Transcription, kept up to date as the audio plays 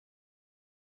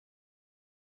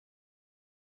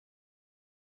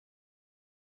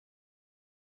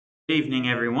Good evening,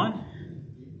 everyone.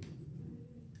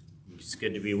 It's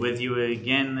good to be with you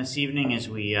again this evening as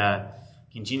we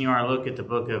continue our look at the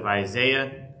book of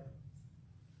Isaiah.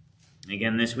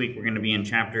 Again, this week we're going to be in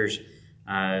chapters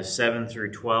 7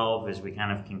 through 12 as we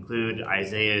kind of conclude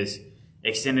Isaiah's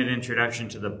extended introduction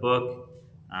to the book.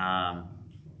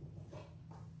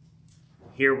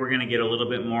 Here we're going to get a little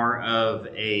bit more of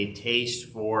a taste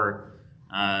for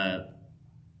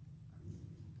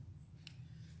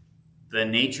the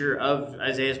nature of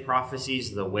Isaiah's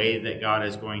prophecies, the way that God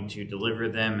is going to deliver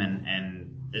them,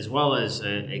 and as well as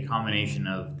a combination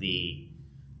of the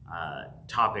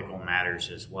topical matters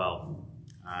as well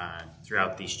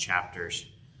throughout these chapters.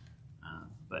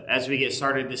 But as we get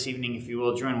started this evening, if you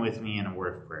will, join with me in a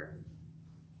word of prayer.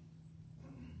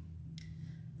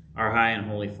 Our high and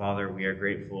holy Father, we are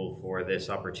grateful for this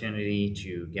opportunity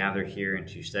to gather here and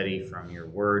to study from your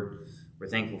word. We're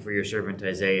thankful for your servant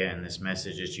Isaiah and this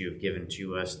message that you have given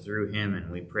to us through him. And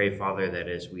we pray, Father, that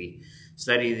as we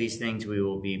study these things, we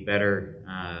will be better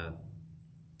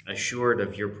assured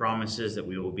of your promises, that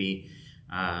we will be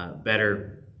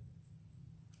better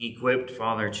equipped,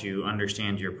 Father, to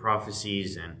understand your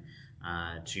prophecies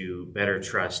and to better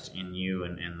trust in you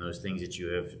and those things that you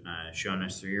have shown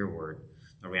us through your word.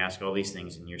 Lord, we ask all these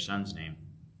things in your Son's name.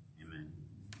 Amen.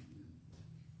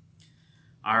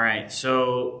 All right,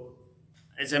 so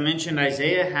as I mentioned,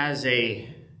 Isaiah has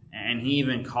and he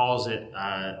even calls it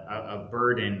a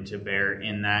burden to bear,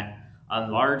 in that a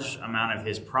large amount of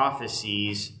his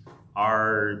prophecies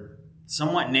are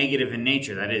somewhat negative in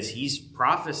nature. That is, he's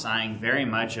prophesying very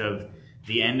much of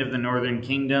the end of the northern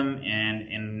kingdom, and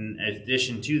in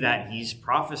addition to that, he's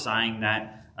prophesying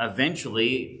that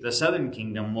eventually the southern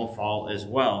kingdom will fall as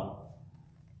well.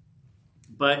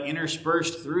 But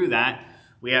interspersed through that,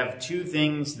 we have two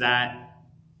things that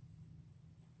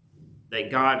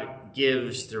God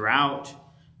gives throughout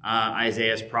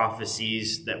Isaiah's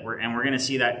prophecies and we're going to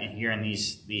see that here in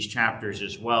these chapters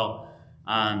as well.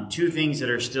 Two things that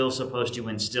are still supposed to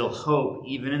instill hope,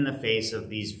 even in the face of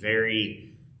these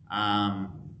very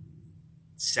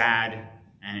sad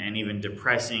and even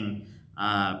depressing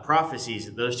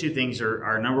prophecies. Those two things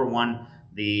are number one,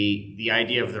 the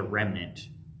idea of the remnant.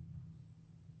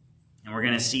 And we're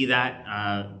going to see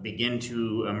that begin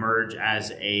to emerge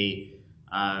as a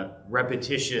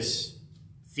repetitious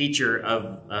feature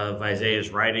of Isaiah's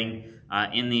writing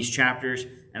in these chapters.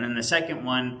 And then the second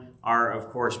one are, of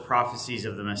course, prophecies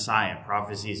of the Messiah,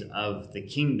 prophecies of the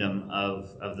kingdom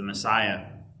of the Messiah.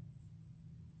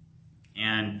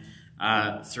 And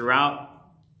throughout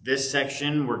this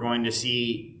section, we're going to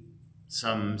see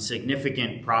some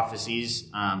significant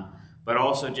prophecies, but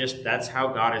also just that's how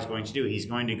God is going to do. He's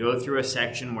going to go through a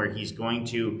section where he's going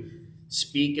to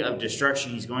speak of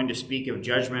destruction, he's going to speak of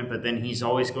judgment, but then he's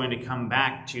always going to come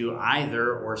back to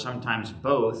either, or sometimes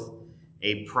both,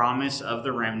 a promise of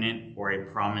the remnant or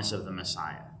a promise of the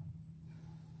Messiah.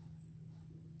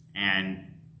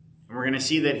 And we're going to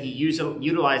see that he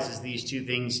utilizes these two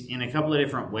things in a couple of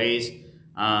different ways.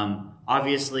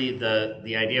 Obviously,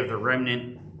 the idea of the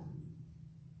remnant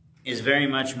is very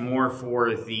much more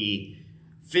for the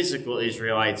physical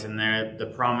Israelites, and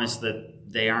the promise that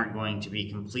they aren't going to be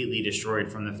completely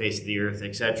destroyed from the face of the earth,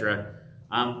 etc.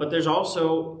 But there's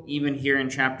also, even here in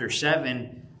chapter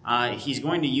 7, he's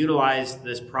going to utilize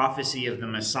this prophecy of the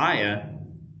Messiah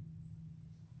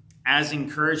as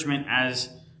encouragement, as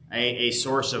a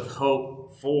source of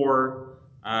hope for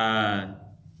Uzziah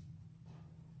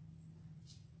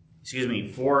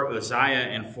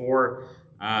and for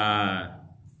Ahaz.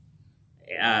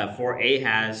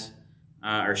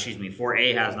 For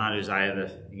Ahaz, not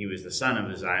Uzziah, he was the son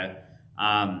of Uzziah,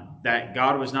 that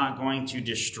God was not going to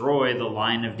destroy the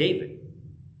line of David.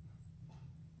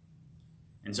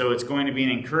 And so it's going to be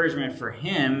an encouragement for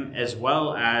him, as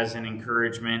well as an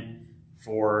encouragement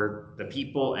for the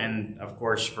people, and of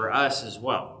course for us as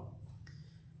well.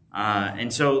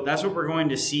 And so that's what we're going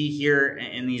to see here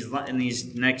in these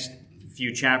next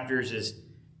few chapters. Is,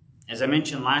 as I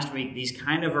mentioned last week, these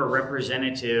kind of are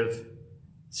representative,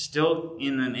 still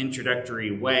in an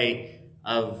introductory way,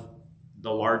 of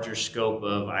the larger scope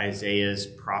of Isaiah's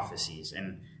prophecies.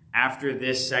 And after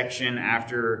this section,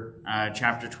 after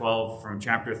chapter 12, from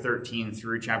chapter 13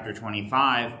 through chapter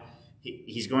 25,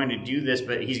 he's going to do this,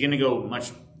 but he's going to go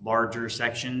much larger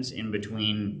sections in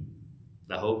between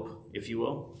the hope, if you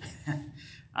will.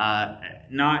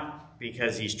 Not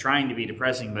because he's trying to be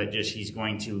depressing, but just he's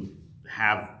going to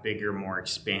have bigger, more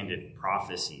expanded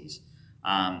prophecies.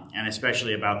 And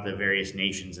especially about the various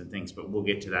nations and things, but we'll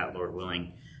get to that, Lord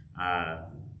willing,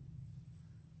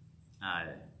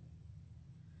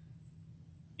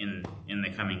 in the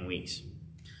coming weeks.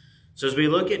 So as we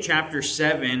look at chapter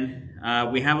 7,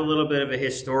 we have a little bit of a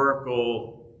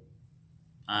historical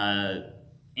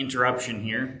interruption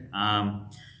here.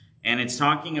 And it's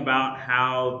talking about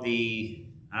how the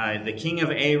king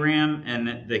of Aram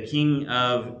and the king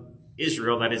of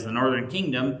Israel, that is the northern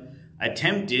kingdom,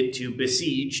 attempted to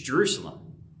besiege Jerusalem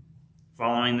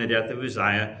following the death of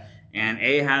Uzziah. And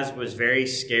Ahaz was very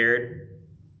scared.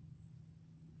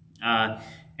 And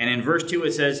in verse 2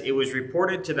 it says, "It was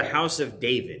reported to the house of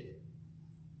David."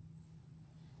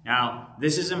 Now,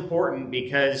 this is important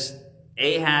because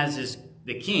Ahaz,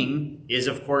 the king, is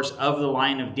of course of the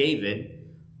line of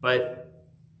David, but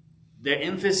the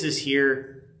emphasis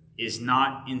here is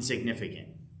not insignificant.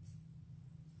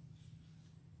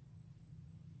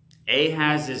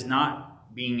 Ahaz is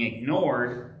not being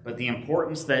ignored, but the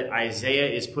importance that Isaiah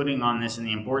is putting on this and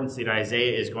the importance that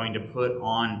Isaiah is going to put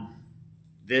on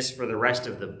this for the rest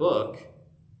of the book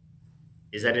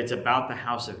is that it's about the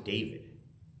house of David.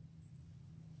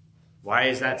 Why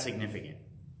is that significant?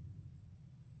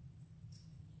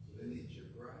 The lineage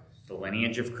of Christ. The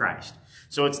lineage of Christ.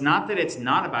 So it's not that it's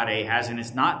not about Ahaz, and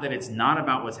it's not that it's not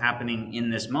about what's happening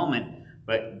in this moment,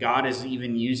 but God is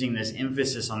even using this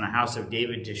emphasis on the house of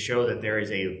David to show that there is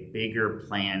a bigger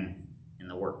plan in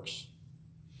the works.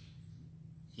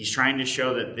 He's trying to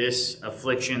show that this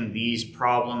affliction, these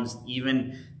problems,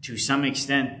 even to some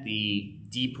extent the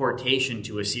deportation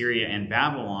to Assyria and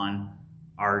Babylon,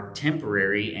 are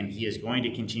temporary, and he is going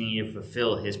to continue to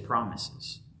fulfill his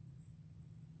promises.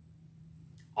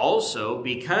 Also,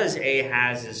 because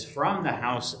Ahaz is from the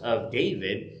house of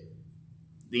David,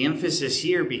 the emphasis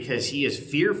here, because he is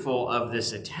fearful of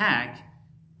this attack,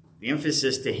 the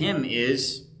emphasis to him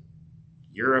is,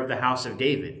 you're of the house of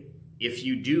David. If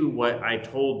you do what I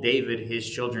told David his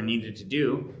children needed to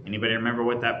do, anybody remember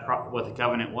what the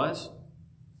covenant was?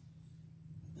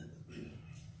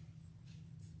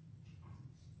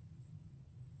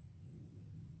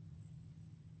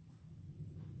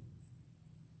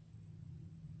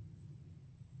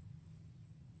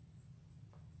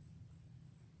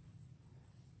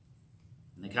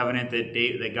 The covenant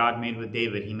that God made with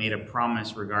David, he made a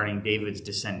promise regarding David's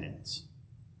descendants.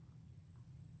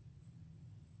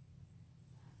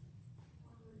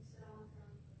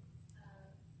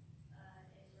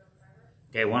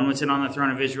 Okay, one would sit on the throne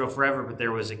of Israel forever, but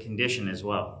there was a condition as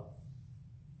well.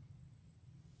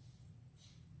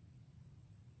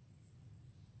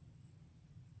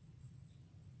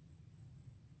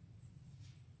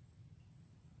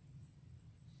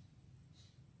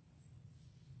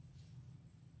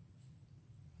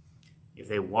 If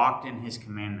they walked in his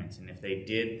commandments and if they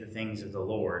did the things of the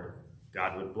Lord,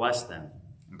 God would bless them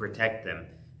and protect them,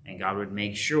 and God would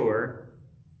make sure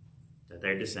that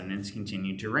their descendants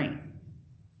continued to reign.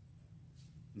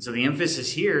 And so the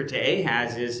emphasis here to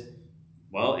Ahaz is,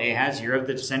 well, Ahaz, you're a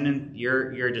descendant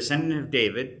of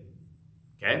David,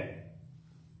 okay?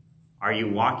 Are you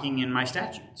walking in my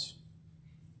statutes?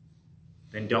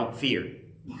 Then don't fear.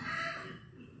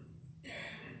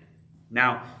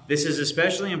 Now, this is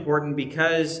especially important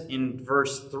because in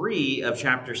verse 3 of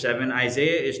chapter 7,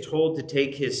 Isaiah is told to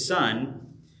take his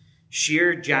son,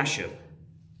 Shear-Jashub.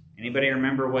 Anybody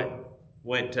remember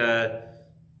what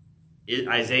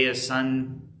Isaiah's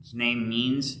son's name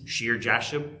means?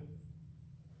 Shear-Jashub?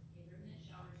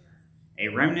 A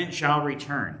remnant shall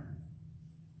return.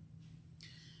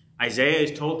 Isaiah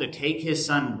is told to take his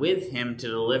son with him to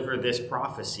deliver this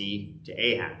prophecy to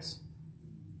Ahaz.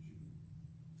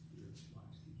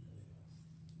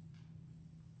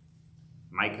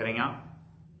 Am I cutting out?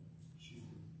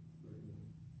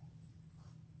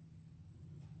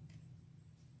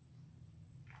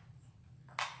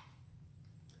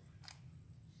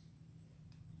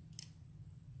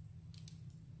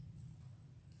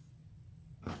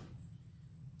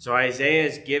 So Isaiah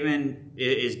is giving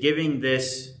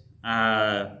this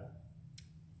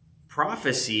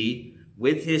prophecy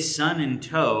with his son in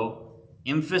tow,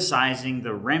 emphasizing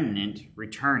the remnant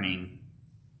returning,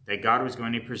 that God was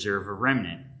going to preserve a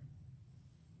remnant.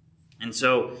 And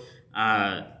so,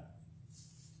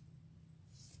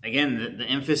 again, the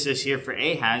emphasis here for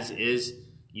Ahaz is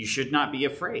you should not be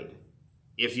afraid.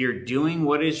 If you're doing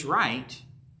what is right,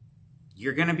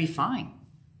 you're going to be fine.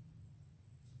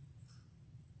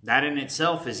 That in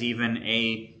itself is even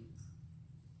a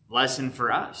lesson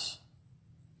for us.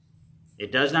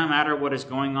 It does not matter what is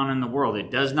going on in the world. It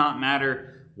does not matter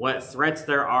what threats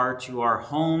there are to our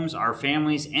homes, our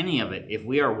families, any of it. If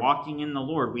we are walking in the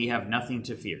Lord, we have nothing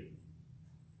to fear.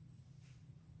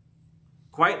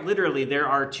 Quite literally, there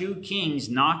are two kings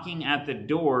knocking at the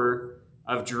door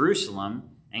of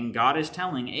Jerusalem, and God is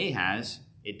telling Ahaz,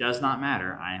 it does not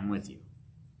matter, I am with you.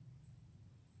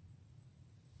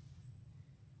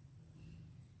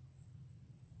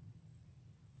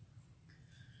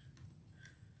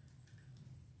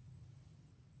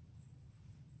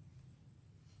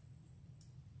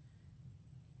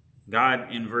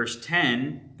 God, in verse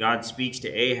 10, God speaks to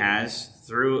Ahaz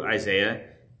through Isaiah,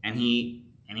 and he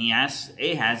asks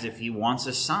Ahaz if he wants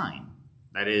a sign.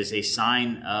 That is a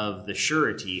sign of the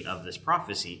surety of this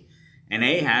prophecy. And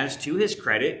Ahaz, to his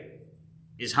credit,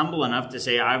 is humble enough to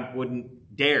say, I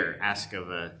wouldn't dare ask of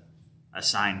a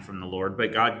sign from the Lord,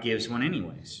 but God gives one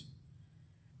anyways.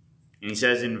 And he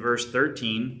says in verse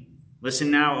 13,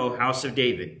 "Listen now, O house of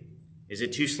David. Is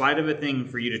it too slight of a thing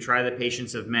for you to try the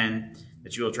patience of men,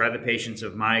 that you will try the patience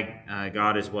of my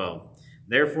God as well?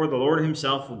 Therefore the Lord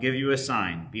himself will give you a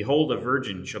sign. Behold, a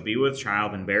virgin shall be with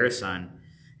child and bear a son,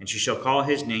 and she shall call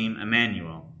his name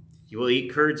Emmanuel. He will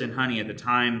eat curds and honey at the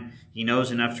time he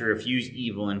knows enough to refuse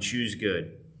evil and choose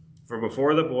good. For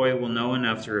before the boy will know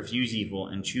enough to refuse evil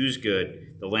and choose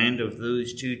good, the land of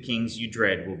those two kings you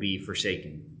dread will be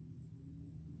forsaken."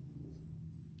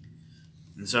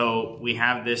 And so we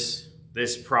have this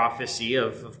prophecy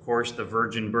of course, the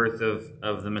virgin birth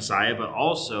of the Messiah, but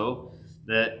also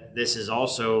that this is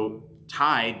also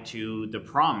tied to the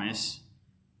promise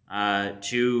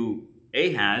to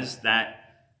Ahaz that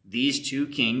these two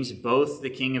kings, both the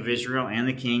king of Israel and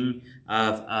the king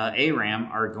of Aram,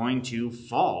 are going to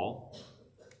fall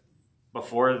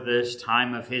before this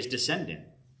time of his descendant.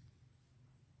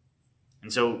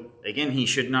 And so, again, he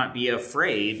should not be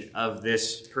afraid of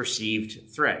this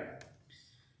perceived threat.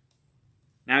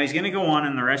 Now, he's going to go on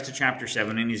in the rest of chapter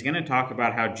 7, and he's going to talk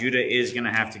about how Judah is going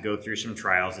to have to go through some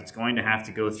trials. It's going to have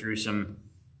to go through some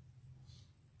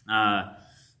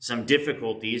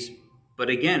difficulties. But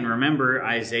again, remember,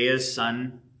 Isaiah's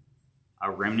son,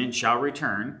 a remnant shall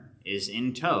return, is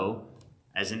in tow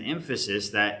as an emphasis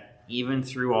that even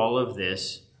through all of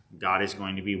this, God is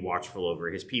going to be watchful over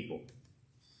his people.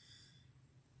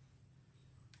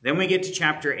 Then we get to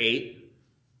chapter 8,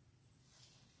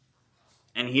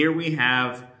 and here we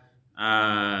have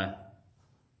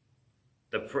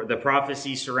the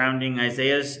prophecy surrounding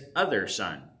Isaiah's other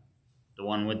son, the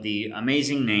one with the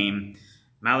amazing name,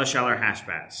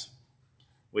 Malach-Hashbaz,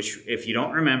 which, if you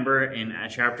don't remember, in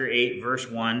chapter 8,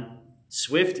 verse 1,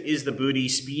 swift is the booty,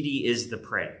 speedy is the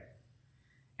prey.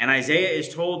 And Isaiah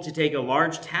is told to take a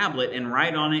large tablet and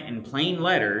write on it in plain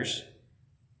letters,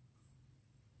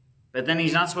 but then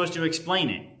he's not supposed to explain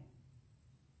it.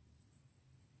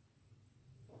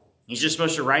 He's just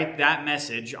supposed to write that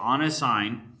message on a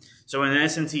sign. So in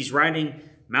essence, he's writing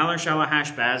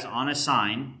Malach-Hashbaz on a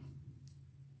sign,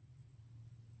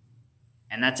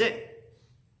 and that's it.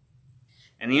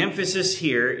 And the emphasis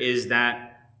here is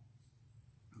that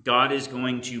God is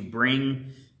going to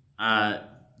bring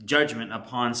judgment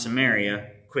upon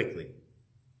Samaria quickly.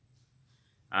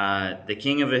 The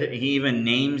king of it, he even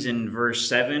names in verse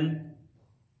 7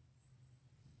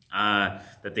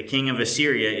 that the king of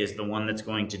Assyria is the one that's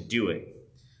going to do it,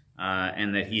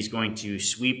 and that he's going to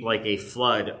sweep like a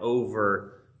flood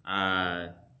over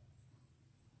the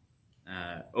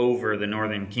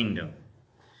northern kingdom.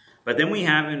 But then we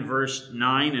have in verse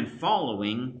 9 and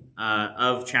following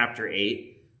of chapter 8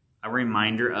 a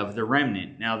reminder of the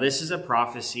remnant. Now this is a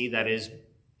prophecy that is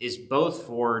both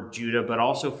for Judah but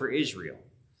also for Israel.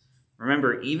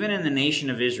 Remember, even in the nation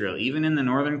of Israel, even in the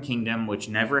northern kingdom, which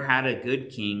never had a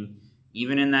good king,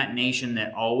 even in that nation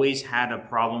that always had a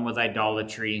problem with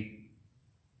idolatry,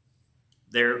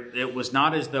 it was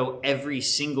not as though every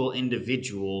single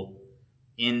individual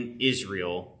in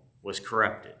Israel was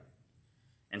corrupted.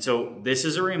 And so this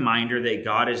is a reminder that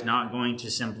God is not going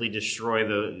to simply destroy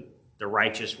the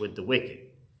righteous with the wicked.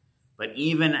 But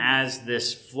even as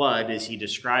this flood, as he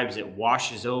describes it,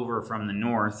 washes over from the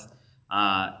north,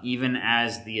 even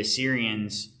as the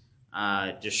Assyrians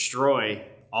destroy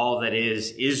all that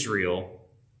is Israel,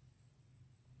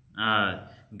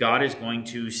 God is going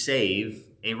to save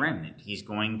a remnant. He's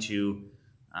going to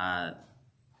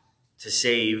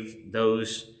save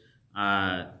those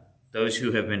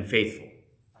who have been faithful.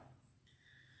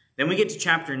 Then we get to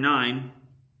chapter 9,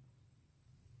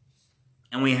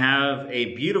 and we have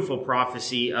a beautiful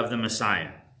prophecy of the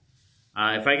Messiah.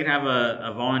 If I could have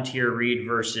a volunteer read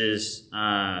verses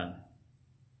 1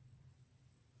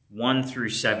 through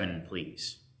 7,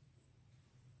 please.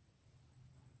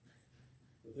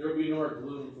 But there will be no more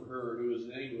gloom for her who is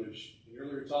in anguish. In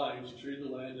earlier times, she treated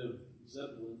the land of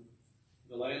Zebulun,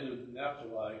 the land of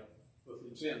Naphtali, with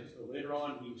contempt. But later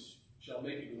on, he shall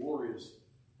make it glorious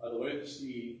by the way of the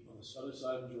sea on the other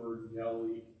side of Jordan,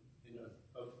 Galilee,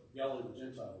 of Galilee of the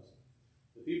Gentiles.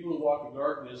 The people who walk in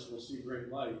darkness will see great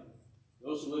light.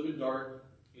 Those who live in a dark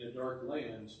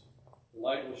land, the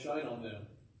light will shine on them.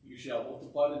 You shall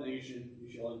multiply the nation,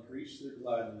 you shall increase their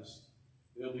gladness.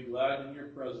 They will be glad in your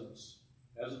presence,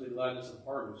 as of the gladness of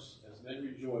harvest, as men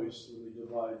rejoice when they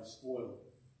divide the spoil.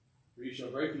 For he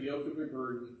shall break the yoke of their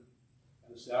burden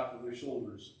and the staff of their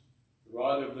shoulders, the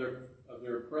rod of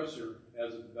their oppressor,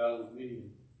 as at the battle of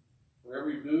Midian. For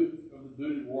every boot of the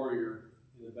booted warrior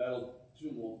in the battle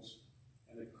tumults,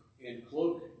 and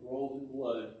cloak rolled in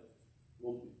blood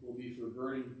will be for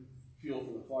burning fuel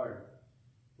for the fire.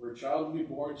 For a child will be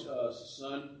born to us, a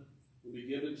son will be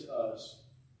given to us,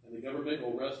 and the government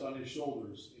will rest on his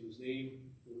shoulders, and his name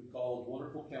will be called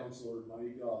Wonderful Counselor,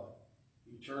 Mighty God,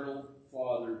 Eternal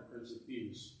Father, Prince of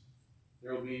Peace.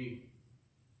 There will be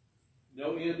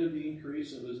no end of the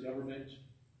increase of his government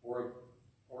or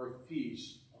of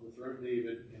peace on the throne of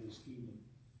David and his kingdom,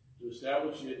 to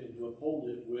establish it and to uphold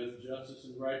it with justice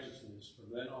and righteousness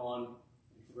from then on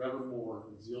and forevermore.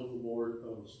 The zeal of the Lord of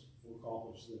hosts will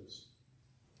accomplish this.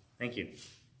 Thank you.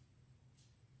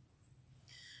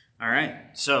 All right,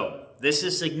 so this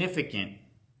is significant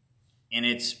in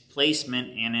its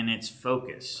placement and in its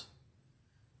focus.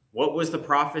 What was the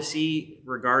prophecy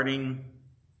regarding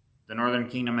the northern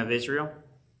kingdom of Israel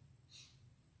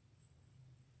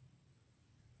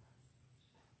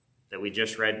that we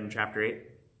just read in chapter 8?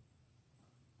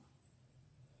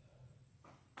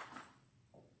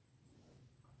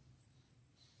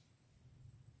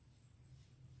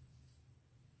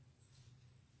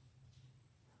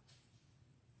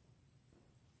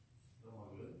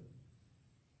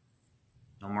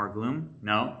 No more gloom?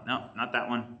 No, not that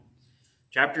one.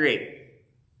 Chapter 8.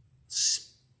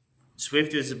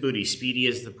 Swift as the booty, speedy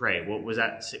as the prey. What was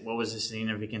that? What was the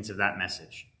significance of that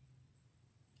message?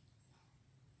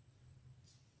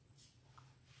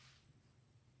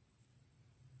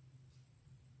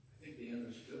 I think they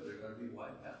understood they're going to be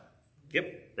wiped out.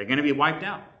 Yep, they're going to be wiped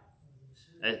out.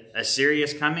 Assyria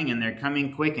is coming, and they're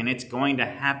coming quick, and it's going to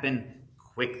happen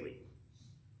quickly.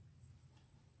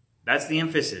 That's the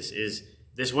emphasis, is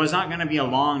this was not going to be a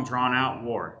long, drawn-out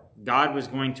war. God was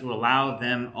going to allow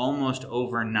them almost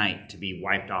overnight to be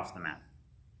wiped off the map.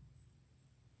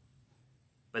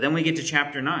 But then we get to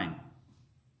chapter 9.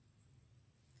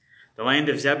 The land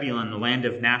of Zebulun, the land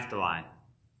of Naphtali.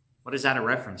 What is that a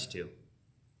reference to?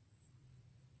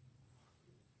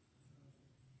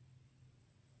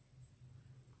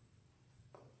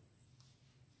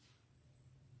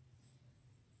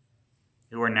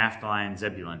 Who are Naphtali and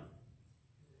Zebulun?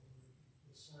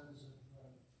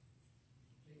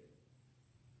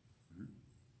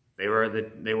 They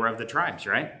were of the tribes,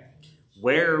 right?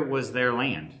 Where was their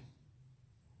land?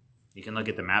 You can look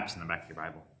at the maps in the back of your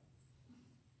Bible.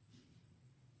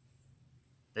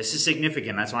 This is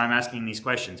significant. That's why I'm asking these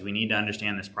questions. We need to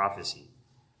understand this prophecy.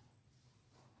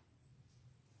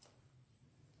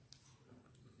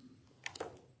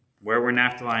 Where were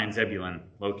Naphtali and Zebulun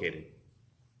located?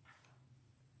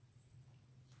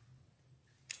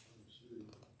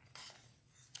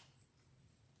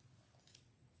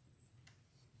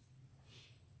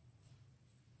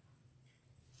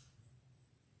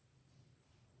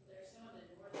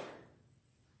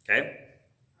 Okay.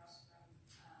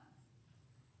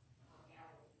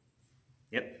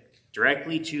 Yep.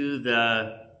 Directly to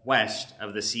the west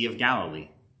of the Sea of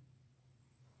Galilee.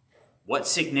 What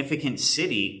significant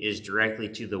city is directly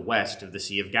to the west of the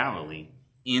Sea of Galilee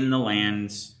in the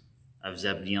lands of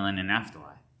Zebulun and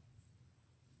Naphtali?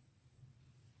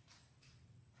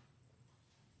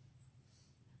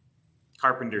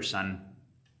 Carpenter's son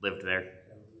lived there.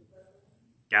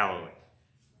 Galilee.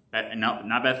 No,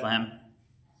 not Bethlehem.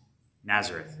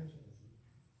 Nazareth.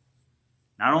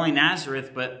 Not only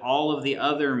Nazareth, but all of the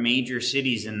other major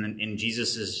cities in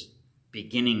Jesus'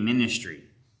 beginning ministry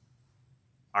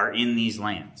are in these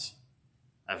lands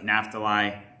of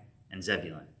Naphtali and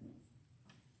Zebulun.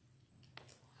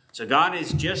 So God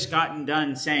has just gotten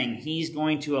done saying he's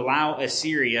going to allow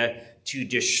Assyria to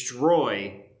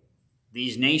destroy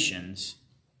these nations,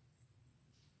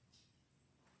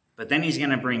 but then he's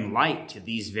going to bring light to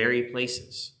these very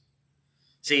places.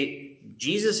 See,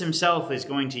 Jesus himself is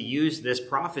going to use this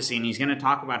prophecy, and he's going to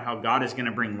talk about how God is going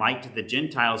to bring light to the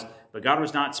Gentiles, but God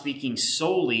was not speaking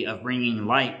solely of bringing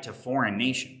light to foreign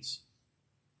nations.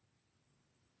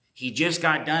 He just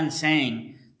got done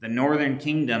saying the northern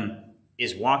kingdom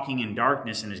is walking in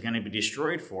darkness and is going to be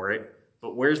destroyed for it,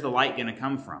 but where's the light going to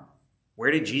come from? Where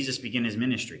did Jesus begin his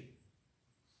ministry?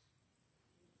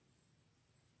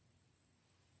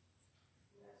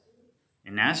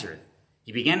 In Nazareth.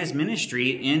 He began his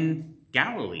ministry in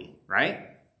Galilee, right?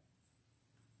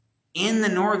 In the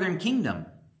northern kingdom.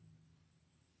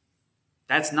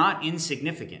 That's not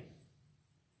insignificant.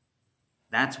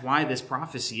 That's why this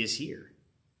prophecy is here.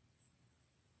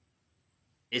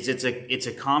 It's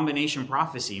a combination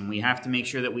prophecy, and we have to make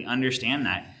sure that we understand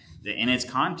that in its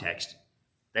context,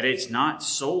 that it's not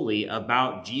solely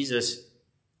about Jesus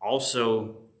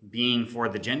also being for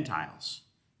the Gentiles.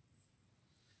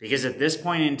 Because at this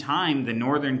point in time, the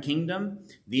northern kingdom,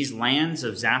 these lands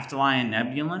of Naphtali and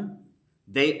Zebulun,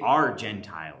 they are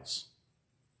Gentiles.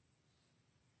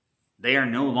 They are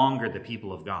no longer the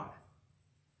people of God.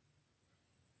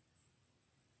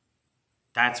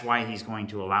 That's why he's going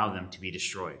to allow them to be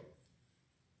destroyed.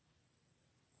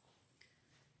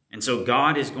 And so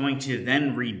God is going to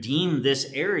then redeem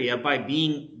this area by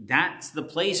being, that's the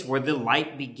place where the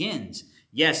light begins.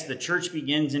 Yes, the church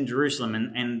begins in Jerusalem,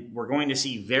 and we're going to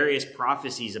see various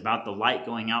prophecies about the light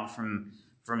going out from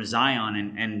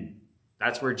Zion, and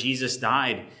that's where Jesus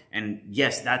died. And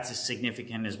yes, that's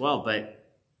significant as well. But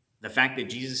the fact that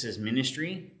Jesus'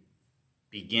 ministry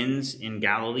begins in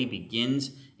Galilee,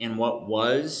 begins in what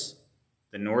was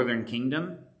the northern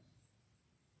kingdom,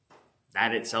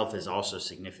 that itself is also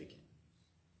significant.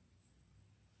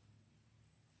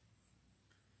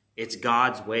 It's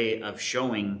God's way of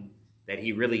showing that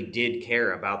he really did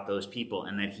care about those people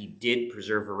and that he did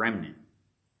preserve a remnant.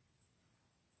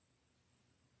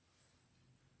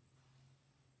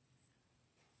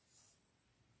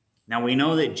 Now we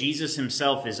know that Jesus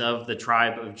himself is of the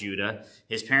tribe of Judah.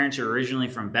 His parents are originally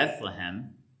from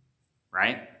Bethlehem,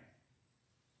 right?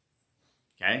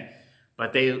 Okay.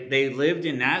 But they lived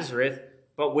in Nazareth.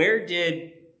 But where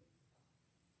did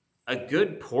a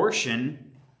good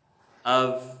portion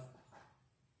of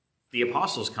the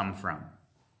apostles come from?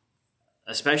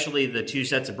 Especially the two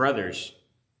sets of brothers,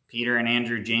 Peter and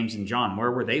Andrew, James and John.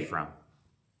 Where were they from?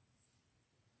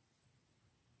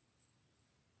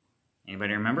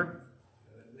 Anybody remember?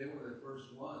 They were the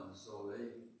first ones, so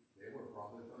they were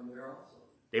probably from there also.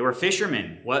 They were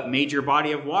fishermen. What major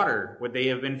body of water would they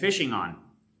have been fishing on?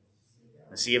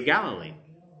 The Sea of Galilee.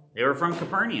 They were from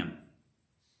Capernaum,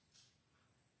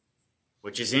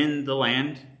 which is in the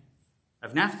land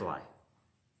of Naphtali.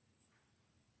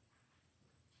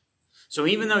 So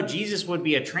even though Jesus would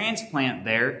be a transplant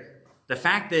there, the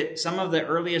fact that some of the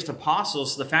earliest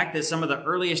apostles, the fact that some of the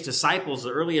earliest disciples,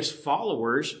 the earliest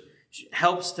followers,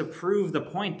 helps to prove the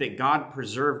point that God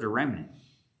preserved a remnant.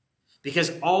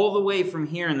 Because all the way from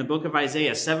here in the book of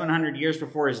Isaiah, 700 years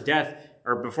before his death,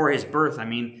 or before his birth,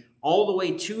 all the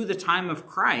way to the time of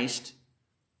Christ,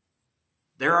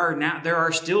 there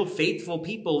are still faithful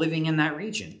people living in that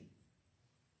region.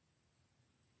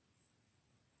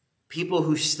 People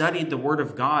who studied the Word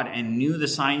of God and knew the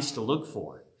signs to look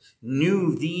for,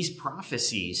 knew these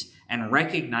prophecies, and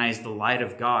recognized the light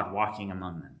of God walking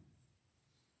among them.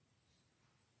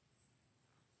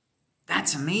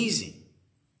 That's amazing.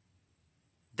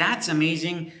 That's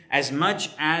amazing as much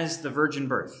as the virgin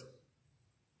birth.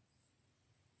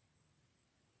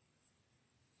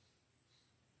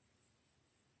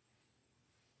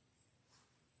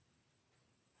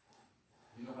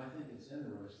 You know, I think it's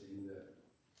interesting that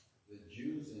the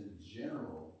Jews in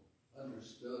general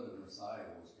understood the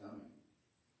Messiah was coming.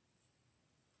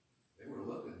 They were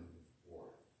looking for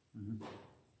it. Mm-hmm.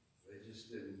 They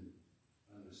just didn't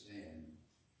understand.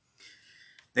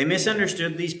 They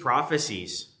misunderstood these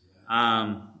prophecies.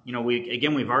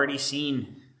 We've already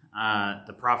seen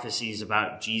the prophecies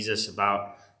about Jesus,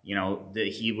 about, that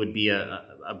he would be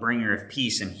a bringer of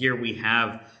peace. And here we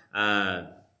have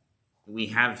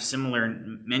similar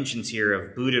mentions here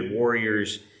of booted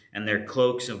warriors and their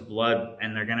cloaks of blood,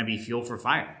 and they're going to be fuel for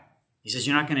fire. He says,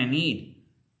 you're not going to need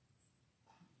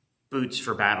boots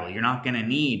for battle. You're not going to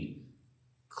need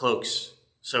cloaks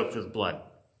soaked with blood.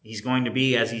 He's going to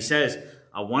be, as he says,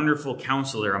 a wonderful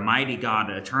counselor, a mighty God,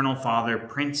 an eternal Father,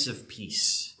 Prince of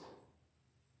Peace.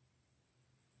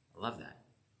 I love that.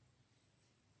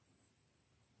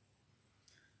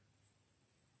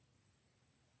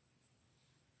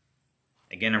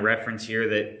 Again, a reference here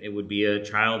that it would be a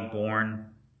child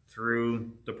born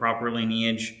through the proper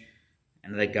lineage,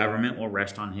 and the government will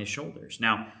rest on his shoulders.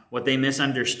 Now, what they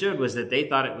misunderstood was that they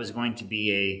thought it was going to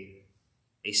be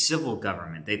a civil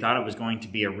government. They thought it was going to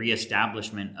be a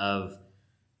reestablishment of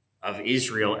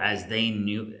Israel as they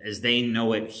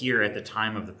know it here at the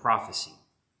time of the prophecy.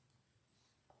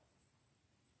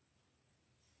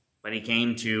 But he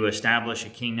came to establish a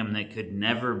kingdom that could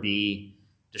never be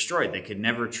destroyed, that could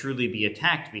never truly be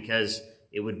attacked, because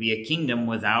it would be a kingdom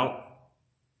without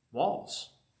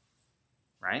walls,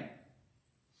 right?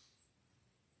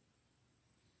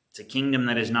 It's a kingdom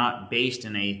that is not based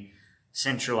in a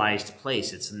centralized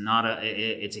place. It's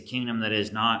a kingdom that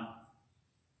is not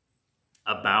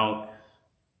about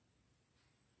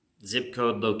zip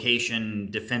code, location,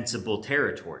 defensible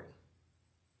territory.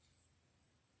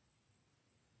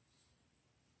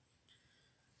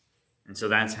 And so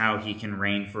that's how he can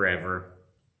reign forever.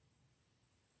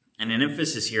 And an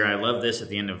emphasis here, I love this at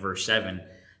the end of verse 7,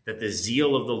 that the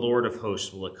zeal of the Lord of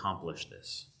hosts will accomplish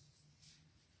this.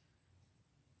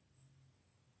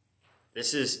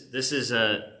 This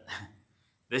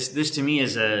to me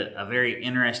is a very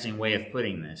interesting way of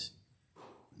putting this.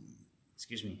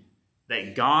 Excuse me.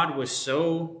 That God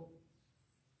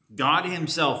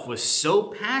himself was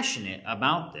so passionate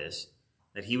about this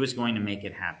that he was going to make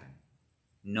it happen,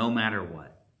 no matter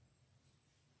what.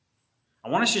 I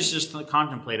want us to just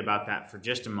contemplate about that for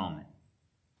just a moment.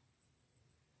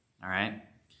 All right?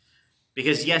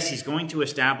 Because yes, he's going to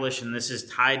establish, and this is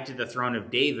tied to the throne of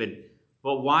David,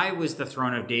 but why was the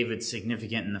throne of David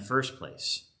significant in the first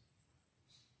place?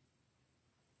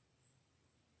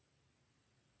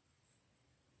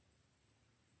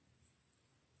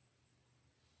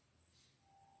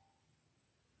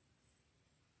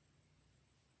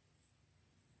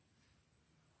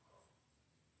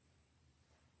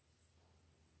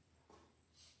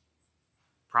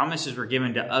 Promises were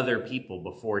given to other people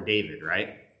before David,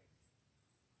 right?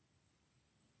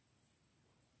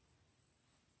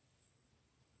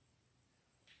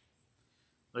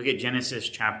 Look at Genesis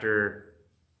chapter,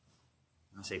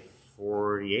 I'll say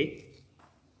 48.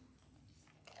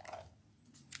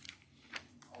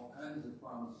 All kinds of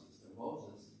promises to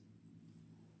Moses.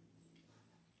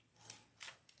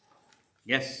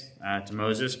 Yes, to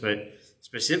Moses, but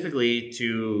specifically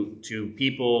to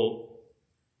people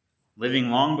living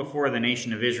long before the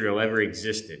nation of Israel ever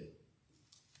existed.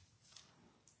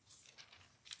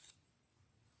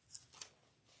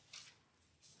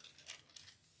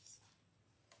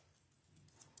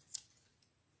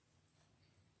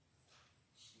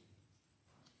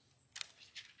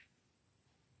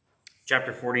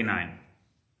 Chapter 49.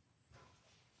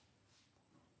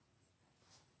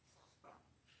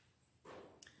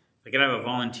 If I could have a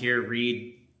volunteer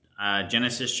read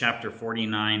Genesis chapter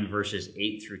 49, verses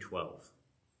 8 through 12.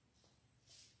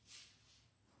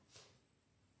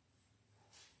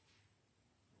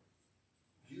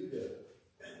 Judah,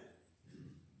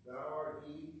 thou art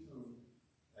he whom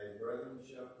thy brethren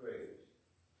shall praise.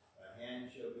 Thy hand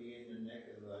shall be in the neck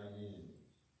of thine enemies.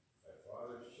 Thy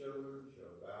father's children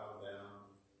shall bow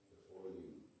down before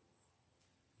you.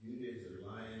 Judah is a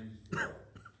lion's whelp.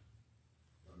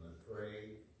 From the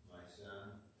prey, my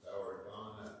son, thou art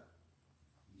gone up.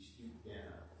 He stooped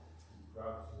down. He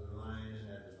crops the lion, and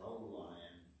as an old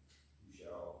lion, you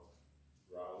shall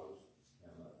rouse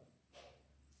him up.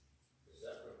 The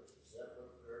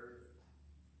sepulchre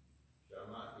shall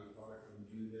not depart from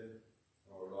Judah,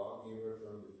 nor lawgiver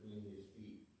from between his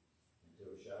feet,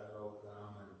 until Shiloh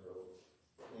come, until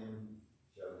him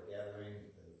shall the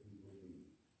gathering of the people be.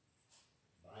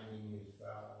 Binding his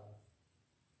fowl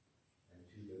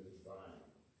unto the vine,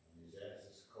 and his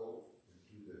ass's colt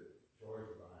unto the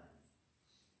choice vine.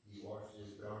 He washed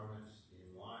his garments in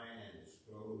wine, and his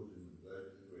clothes in the blood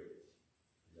of the grapes.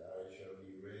 His eyes shall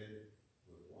be red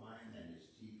with wine, and his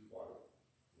teeth white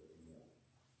with milk.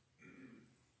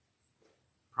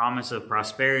 Promise of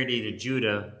prosperity to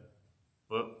Judah.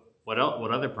 What else?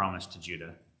 What other promise to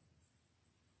Judah?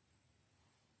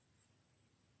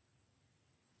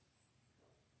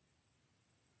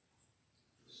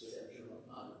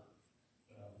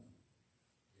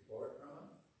 Depart from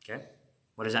it. Okay.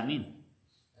 What does that mean?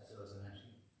 That's what I was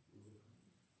mentioning.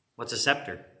 What's a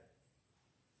scepter?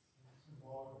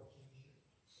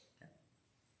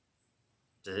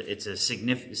 It's a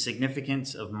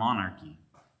significance of monarchy.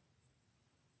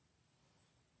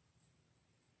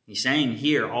 He's saying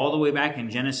here, all the way back in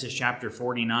Genesis chapter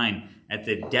 49, at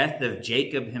the death of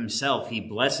Jacob himself, he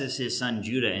blesses his son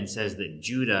Judah and says that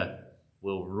Judah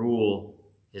will rule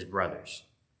his brothers.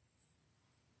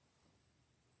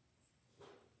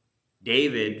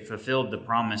 David fulfilled the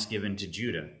promise given to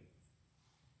Judah.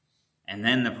 And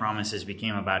then the promises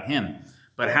became about him.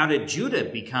 But how did Judah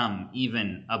become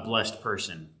even a blessed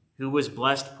person? Who was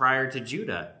blessed prior to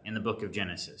Judah in the book of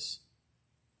Genesis?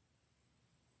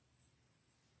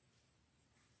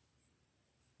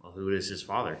 Well, who is his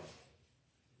father?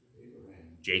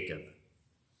 Abraham. Jacob.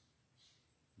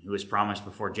 Who was promised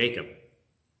before Jacob?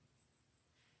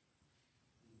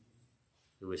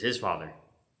 Who was his father?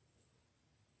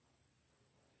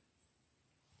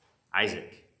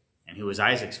 Isaac. And who was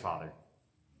Isaac's father?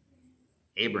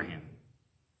 Abraham.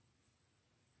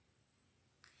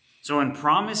 So in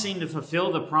promising to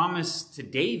fulfill the promise to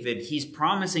David, he's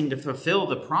promising to fulfill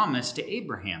the promise to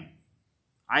Abraham,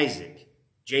 Isaac,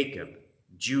 Jacob,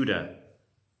 Judah,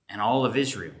 and all of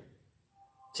Israel.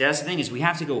 See, that's the thing, is we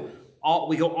go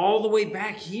all the way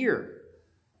back here.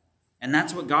 And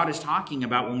that's what God is talking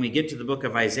about when we get to the book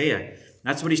of Isaiah.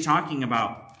 That's what he's talking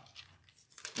about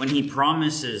when he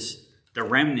promises the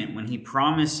remnant, when he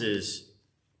promises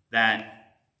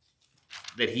that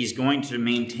that he's going to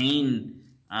maintain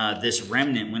this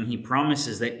remnant, when he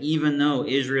promises that even though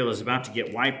Israel is about to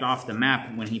get wiped off the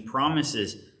map, when he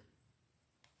promises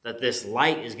that this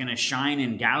light is going to shine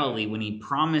in Galilee, when he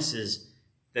promises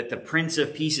that the Prince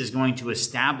of Peace is going to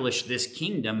establish this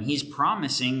kingdom, he's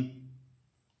promising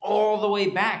all the way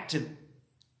back to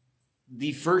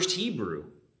the first Hebrew.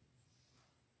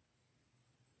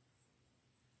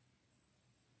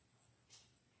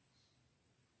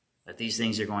 That these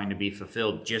things are going to be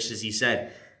fulfilled, just as he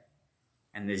said.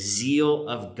 And the zeal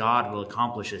of God will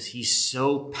accomplish this. He's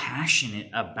so passionate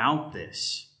about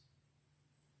this.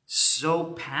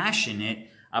 So passionate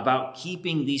about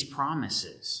keeping these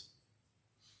promises.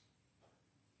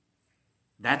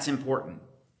 That's important.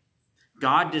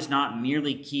 God does not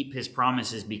merely keep his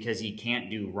promises because he can't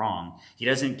do wrong. He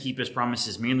doesn't keep his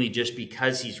promises merely just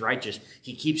because he's righteous.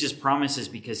 He keeps his promises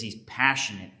because he's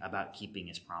passionate about keeping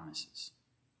his promises.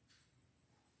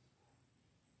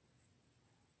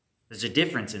 There's a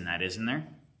difference in that, isn't there?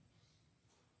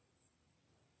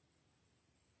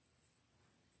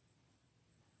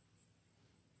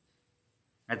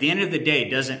 At the end of the day,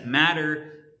 does it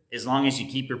matter as long as you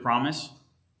keep your promise?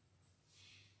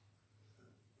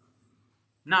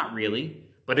 Not really.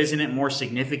 But isn't it more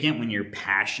significant when you're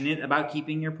passionate about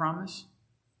keeping your promise?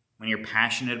 When you're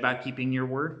passionate about keeping your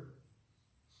word?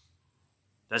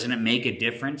 Doesn't it make a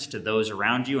difference to those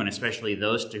around you, and especially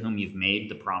those to whom you've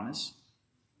made the promise?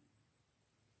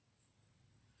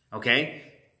 Okay?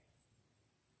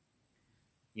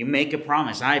 You make a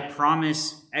promise. I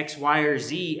promise X, Y, or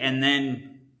Z, and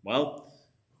then, well,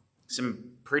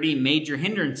 some pretty major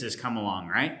hindrances come along,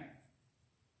 right?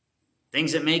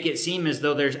 Things that make it seem as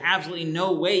though there's absolutely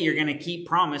no way you're going to keep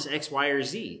promise X, Y, or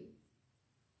Z.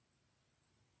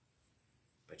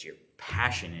 But you're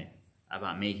passionate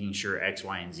about making sure X,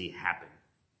 Y, and Z happen,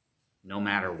 no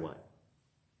matter what.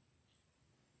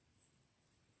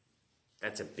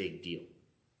 That's a big deal.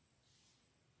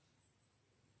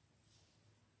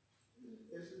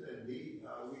 Isn't it neat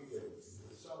how we can,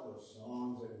 some of the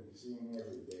songs that we sing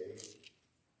every day,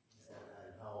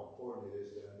 and how important it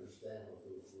is to understand what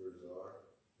those words are,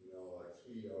 like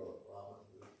sweet are the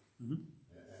promises,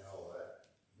 and all that,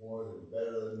 more than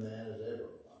better than man has ever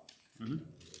promised.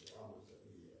 The promise that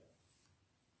we have.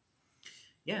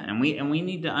 Yeah, and we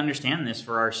need to understand this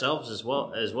for ourselves as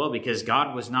well, because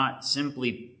God was not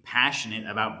simply passionate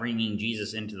about bringing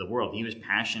Jesus into the world. He was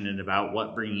passionate about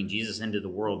what bringing Jesus into the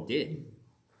world did.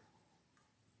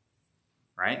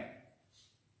 Right?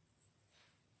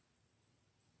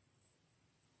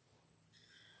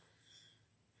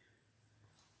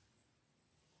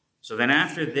 So then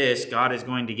after this, God is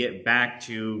going to get back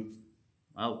to,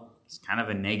 well, it's kind of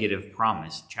a negative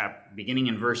promise. Beginning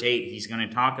in verse 8, he's going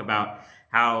to talk about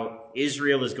how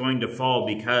Israel is going to fall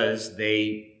because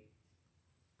they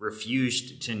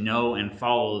refused to know and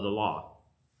follow the law.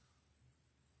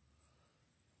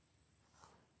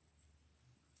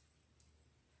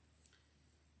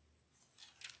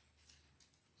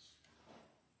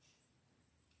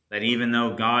 That even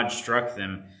though God struck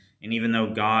them, and even though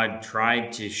God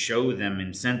tried to show them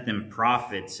and sent them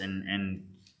prophets, and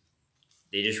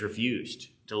they just refused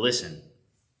to listen.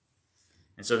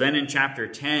 And so then in chapter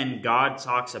 10, God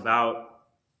talks about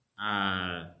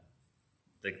the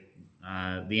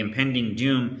impending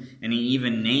doom, and he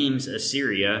even names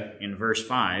Assyria in verse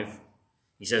 5.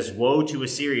 He says, "Woe to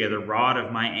Assyria, the rod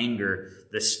of my anger,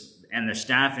 and the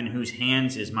staff in whose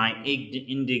hands is my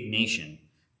indignation."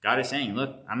 God is saying,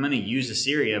 look, I'm going to use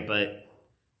Assyria, but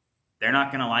they're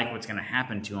not going to like what's going to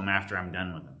happen to them after I'm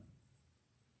done with them.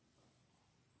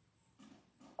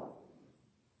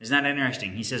 Isn't that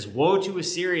interesting? He says, "Woe to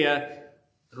Assyria,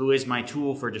 who is my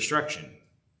tool for destruction."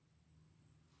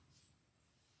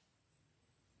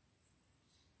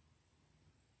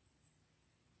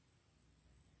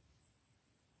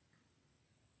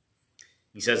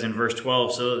 He says in verse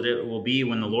 12, "So that it will be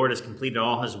when the Lord has completed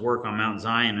all his work on Mount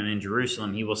Zion and in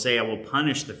Jerusalem, he will say, I will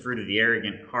punish the fruit of the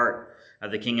arrogant heart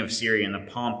of the king of Syria and the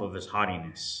pomp of his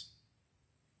haughtiness."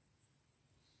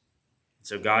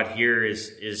 So God here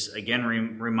is again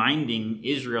reminding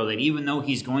Israel that even though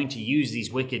he's going to use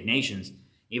these wicked nations,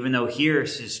 even though here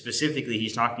specifically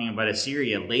he's talking about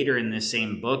Assyria later in this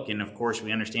same book, and of course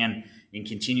we understand in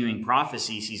continuing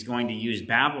prophecies he's going to use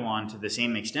Babylon to the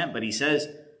same extent, but he says,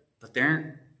 but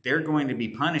they're going to be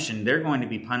punished, and they're going to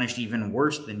be punished even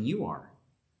worse than you are.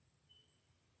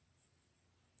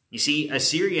 You see,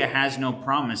 Assyria has no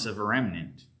promise of a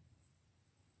remnant.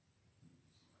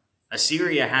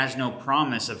 Assyria has no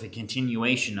promise of a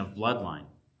continuation of bloodline.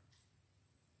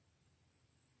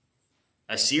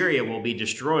 Assyria will be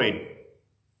destroyed,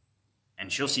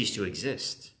 and she'll cease to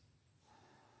exist.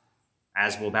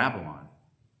 as will Babylon.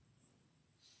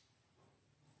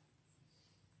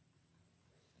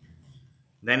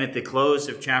 Then at the close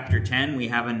of chapter 10, we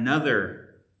have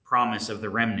another promise of the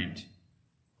remnant.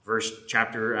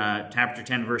 Chapter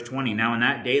 10, verse 20. Now in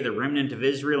that day, the remnant of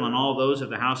Israel and all those of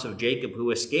the house of Jacob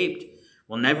who escaped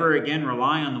will never again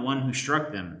rely on the one who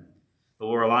struck them, but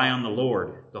will rely on the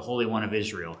Lord, the Holy One of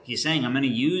Israel. He's saying, I'm going to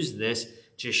use this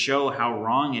to show how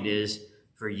wrong it is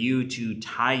for you to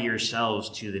tie yourselves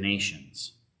to the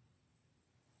nations.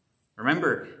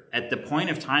 Remember, at the point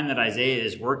of time that Isaiah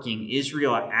is working,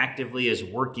 Israel actively is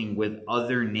working with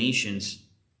other nations.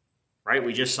 Right?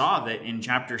 We just saw that in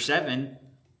chapter 7,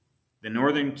 the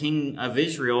northern king of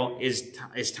Israel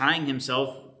is tying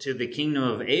himself to the kingdom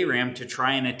of Aram to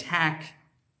try and attack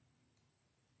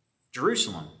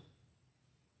Jerusalem.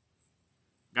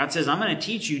 God says, I'm going to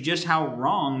teach you just how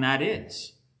wrong that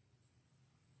is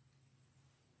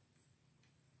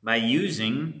by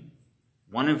using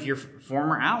one of your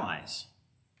former allies.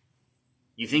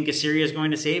 You think Assyria is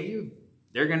going to save you?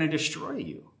 They're going to destroy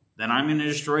you. Then I'm going to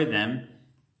destroy them,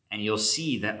 and you'll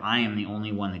see that I am the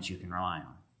only one that you can rely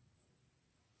on.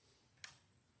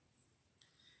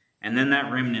 And then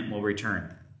that remnant will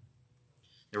return.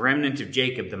 The remnant of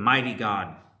Jacob, the mighty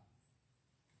God.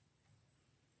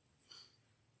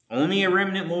 Only a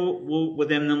remnant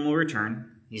within them will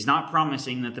return. He's not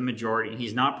promising that the majority,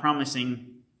 he's not promising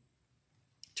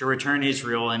to return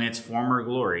Israel in its former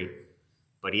glory,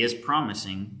 but he is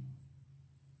promising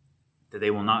that they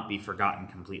will not be forgotten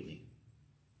completely.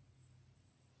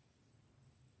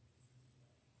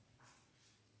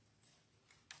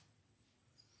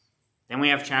 Then we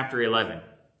have chapter 11.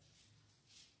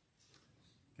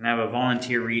 Can I have a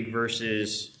volunteer read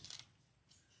verses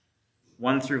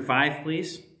 1 through 5,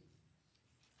 please?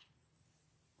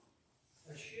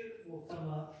 A shoot will come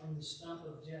up from the stump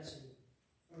of Jesse.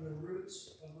 From the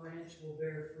roots a branch will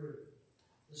bear fruit.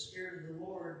 The Spirit of the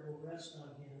Lord will rest on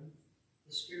him,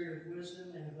 the Spirit of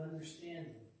wisdom and of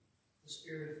understanding, the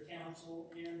Spirit of counsel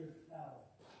and of power,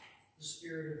 the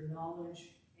Spirit of knowledge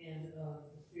and of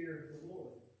the fear of the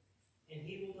Lord. And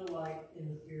he will delight in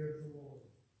the fear of the Lord.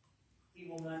 He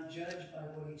will not judge by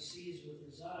what he sees with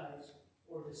his eyes,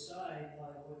 or decide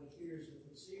by what he hears with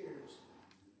his ears,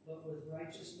 but with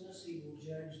righteousness he will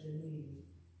judge the needy.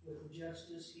 With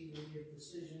justice he will give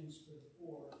decisions for the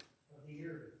poor of the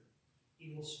earth.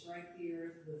 He will strike the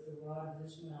earth with the rod of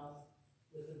his mouth.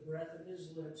 With the breath of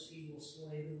his lips he will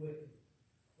slay the wicked.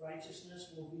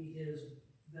 Righteousness will be his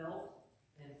belt,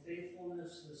 and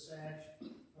faithfulness the sash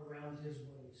around his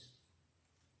waist.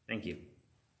 Thank you.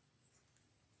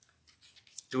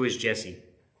 Who is Jesse?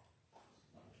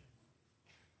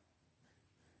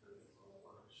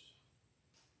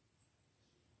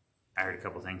 I heard a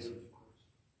couple things.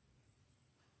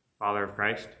 Father of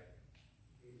Christ?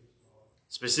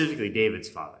 Specifically, David's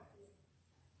father.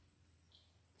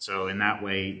 So in that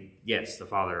way, yes, the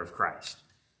father of Christ.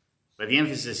 But the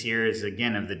emphasis here is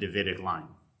again of the Davidic line.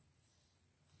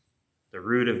 The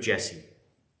root of Jesse.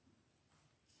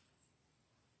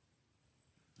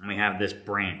 And we have this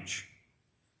branch.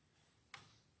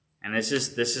 And this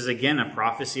is again a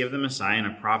prophecy of the Messiah and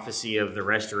a prophecy of the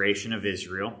restoration of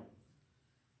Israel.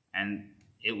 And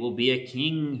it will be a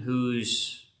king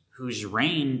whose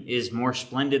reign is more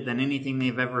splendid than anything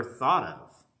they've ever thought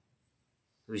of.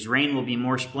 Whose reign will be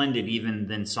more splendid even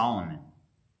than Solomon.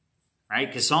 Right?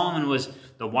 Because Solomon was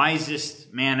the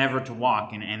wisest man ever to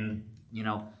walk and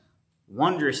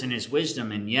wondrous in his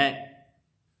wisdom. And yet,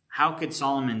 how could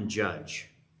Solomon judge?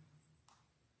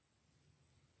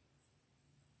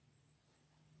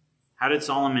 How did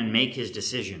Solomon make his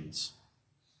decisions?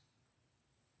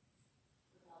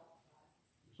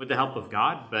 With the help of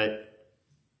God, but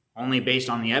only based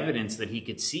on the evidence that he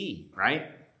could see,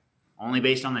 right? Only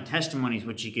based on the testimonies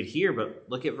which he could hear. But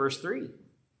look at verse 3.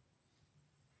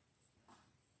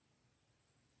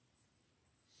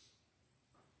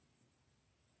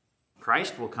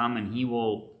 Christ will come and he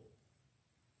will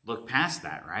look past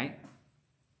that, right?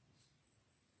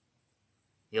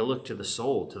 He'll look to the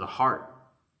soul, to the heart,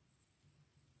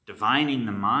 divining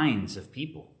the minds of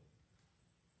people.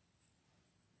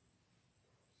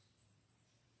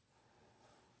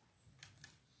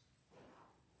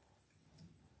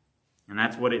 And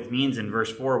that's what it means in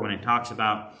verse 4 when it talks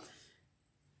about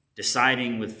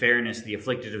deciding with fairness the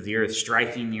afflicted of the earth,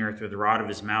 striking the earth with the rod of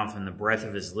his mouth and the breath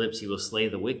of his lips, he will slay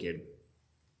the wicked.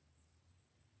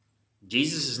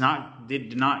 Jesus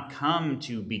did not come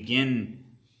to begin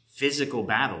physical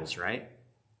battles, right?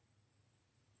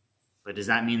 But does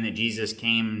that mean that Jesus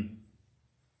came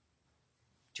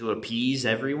to appease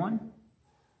everyone?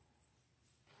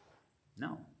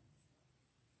 No.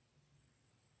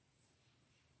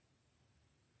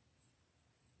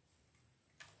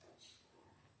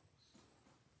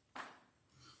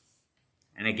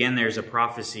 And again, there's a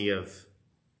prophecy of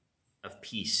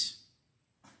peace.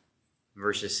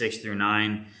 Verses 6 through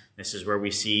 9, this is where we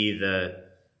see the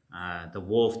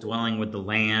wolf dwelling with the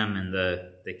lamb, and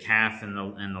the calf and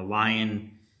the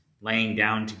lion laying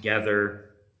down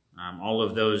together. All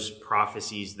of those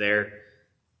prophecies there.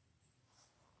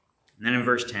 And then in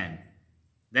verse 10,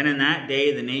 then in that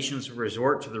day the nations will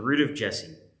resort to the root of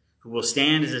Jesse, who will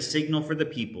stand as a signal for the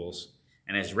peoples,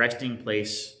 and his resting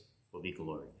place will be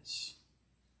glorious.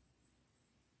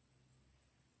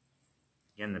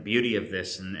 Again, the beauty of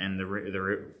this and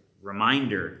the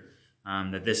reminder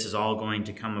that this is all going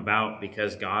to come about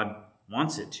because God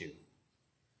wants it to.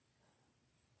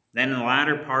 Then in the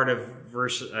latter part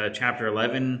of chapter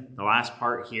 11, the last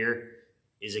part here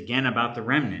is again about the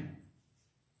remnant.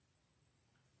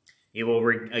 He will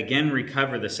again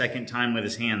recover the second time with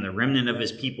his hand the remnant of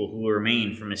his people who will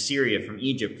remain from Assyria, from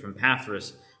Egypt, from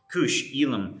Pathros, Cush,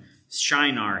 Elam,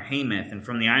 Shinar, Hamath, and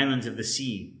from the islands of the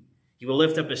sea. He will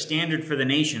lift up a standard for the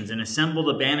nations and assemble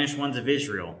the banished ones of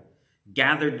Israel,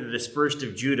 gather the dispersed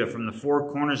of Judah from the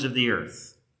four corners of the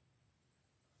earth.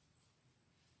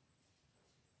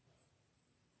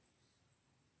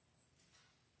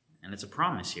 And it's a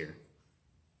promise here.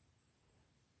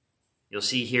 You'll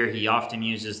see here he often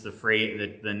uses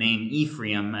the name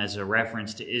Ephraim as a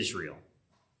reference to Israel.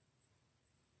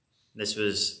 This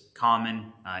was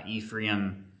common.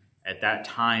 Ephraim at that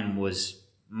time was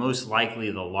most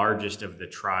likely the largest of the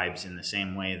tribes, in the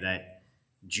same way that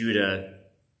Judah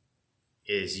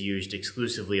is used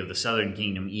exclusively of the southern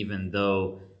kingdom, even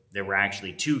though there were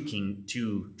actually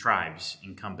two tribes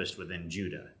encompassed within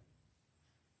Judah.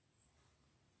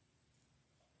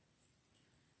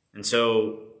 And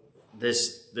so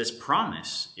this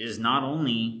promise is not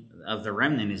only of the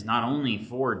remnant, is not only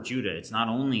for Judah. It's not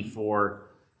only for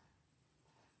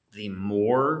the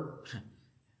more,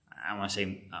 I want to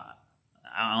say,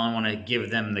 I want to give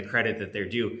them the credit that they're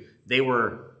due. They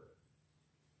were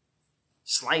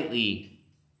slightly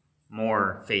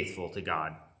more faithful to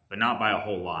God, but not by a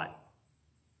whole lot,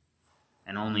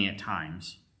 and only at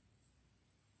times.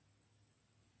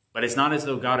 But it's not as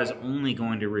though God is only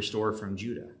going to restore from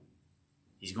Judah.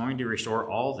 He's going to restore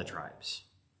all the tribes,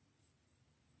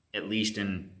 at least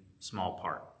in small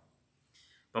part.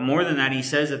 But more than that, he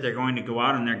says that they're going to go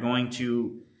out and they're going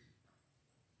to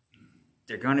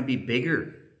be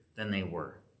bigger than they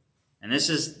were. And this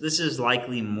is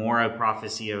likely more a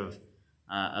prophecy of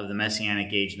the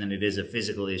Messianic age than it is of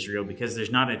physical Israel, because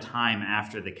there's not a time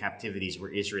after the captivities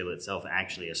where Israel itself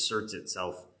actually asserts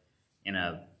itself in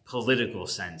a political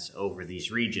sense over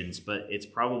these regions, but it's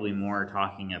probably more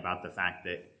talking about the fact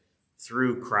that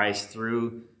through Christ,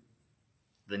 through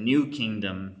the new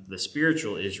kingdom, the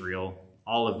spiritual Israel,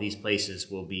 all of these places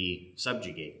will be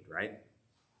subjugated, right?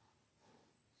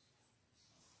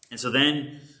 And so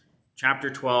then, chapter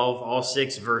 12, all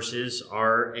 6 verses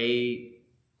are a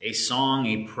song,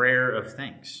 a prayer of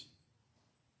thanks.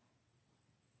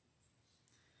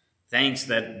 Thanks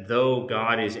that though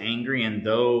God is angry and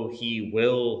though he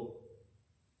will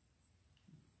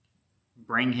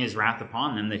bring his wrath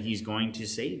upon them, that he's going to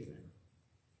save them.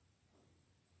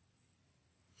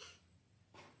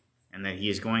 And that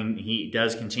he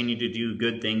does continue to do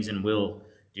good things and will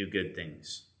do good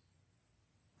things.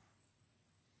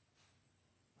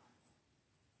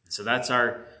 So that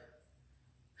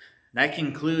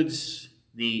concludes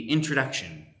the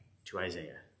introduction to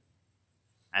Isaiah,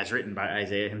 as written by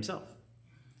Isaiah himself.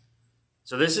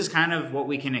 So this is kind of what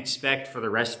we can expect for the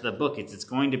rest of the book. It's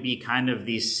going to be kind of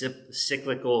these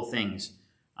cyclical things.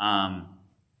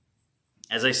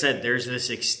 As I said, there's this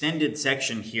extended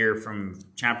section here from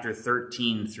chapter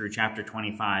 13 through chapter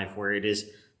 25 where it is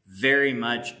very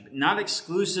much, not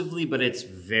exclusively, but it's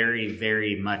very,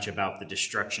 very much about the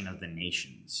destruction of the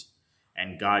nations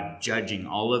and God judging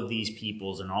all of these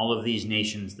peoples and all of these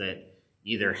nations that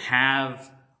either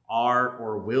have, are,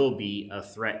 or will be a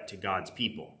threat to God's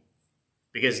people.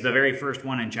 Because the very first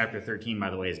one in chapter 13, by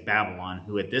the way, is Babylon,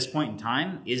 who at this point in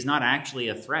time is not actually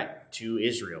a threat to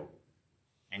Israel.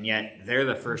 And yet they're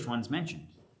the first ones mentioned.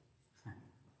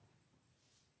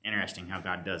 Interesting how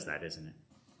God does that, isn't it?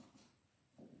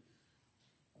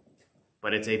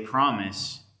 But it's a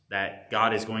promise that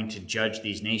God is going to judge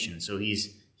these nations. So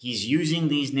he's using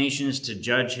these nations to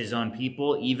judge his own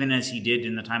people, even as he did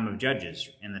in the time of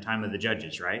the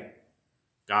judges, right?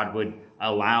 God would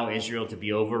allow Israel to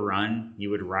be overrun. He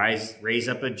would raise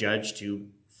up a judge to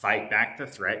fight back the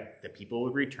threat. The people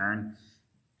would return,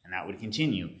 and that would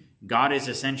continue. God is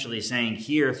essentially saying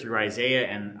here through Isaiah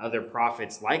and other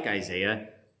prophets like Isaiah,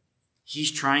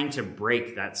 he's trying to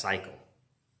break that cycle.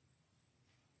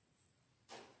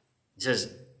 He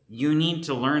says, you need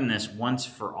to learn this once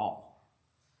for all.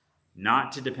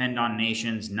 Not to depend on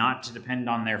nations, not to depend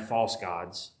on their false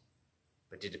gods,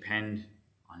 but to depend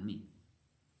on me.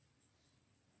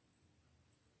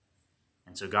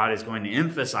 And so God is going to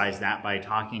emphasize that by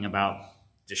talking about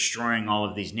destroying all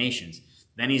of these nations.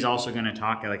 Then he's also going to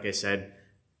talk, like I said,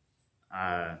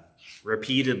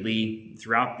 repeatedly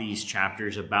throughout these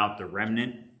chapters about the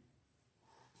remnant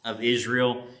of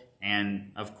Israel.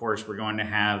 And of course, we're going to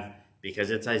have, because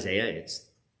it's Isaiah, it's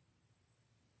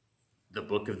the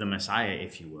book of the Messiah,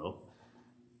 if you will.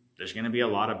 There's going to be a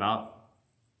lot about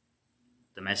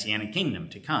the Messianic kingdom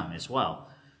to come as well.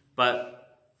 But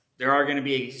there are going to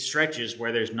be stretches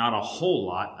where there's not a whole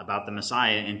lot about the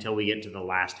Messiah until we get to the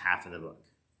last half of the book.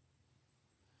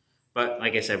 But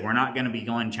like I said, we're not going to be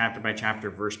going chapter by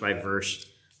chapter, verse by verse.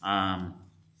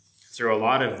 Through a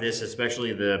lot of this,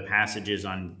 especially the passages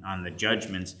on the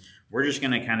judgments, we're just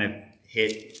going to kind of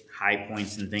hit high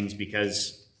points and things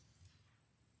because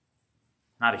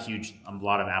not a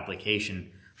lot of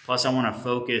application. Plus, I want to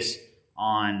focus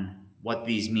on what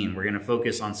these mean. We're going to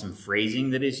focus on some phrasing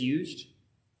that is used.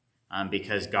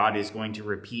 Because God is going to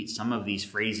repeat some of these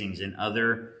phrasings in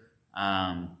other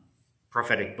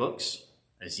prophetic books,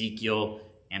 Ezekiel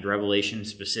and Revelation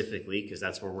specifically, because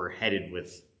that's where we're headed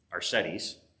with our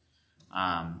studies.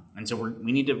 And so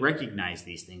we need to recognize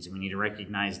these things, and we need to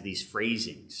recognize these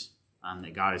phrasings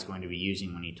that God is going to be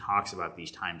using when he talks about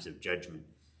these times of judgment.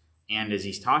 And as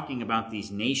he's talking about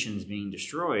these nations being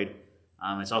destroyed,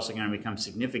 it's also going to become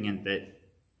significant that,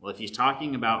 well, if he's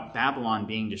talking about Babylon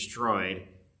being destroyed,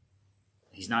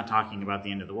 he's not talking about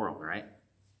the end of the world, right?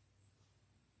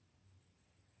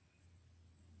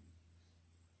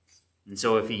 And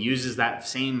so if he uses that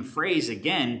same phrase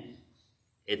again,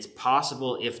 it's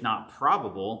possible, if not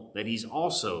probable, that he's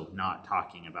also not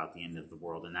talking about the end of the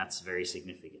world, and that's very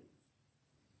significant.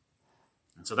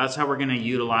 And so that's how we're going to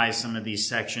utilize some of these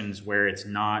sections where it's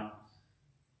not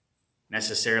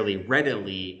necessarily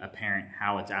readily apparent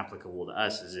how it's applicable to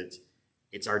us, is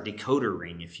it's our decoder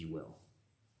ring, if you will,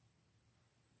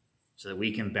 so that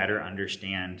we can better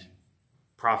understand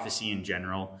prophecy in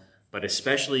general, but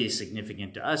especially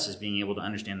significant to us is being able to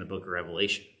understand the book of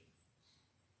Revelation.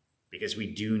 Because we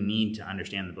do need to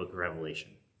understand the book of Revelation.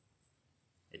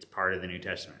 It's part of the New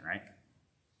Testament, right?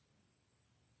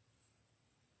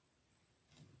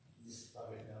 This is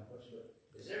probably not much, but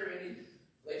is there any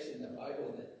place in the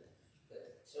Bible that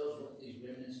tells what these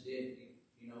remnants did,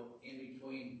 in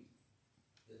between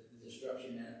the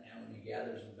destruction and when he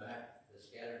gathers them back, the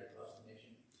scattered across the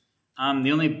nation?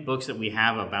 The only books that we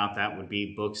have about that would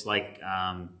be books like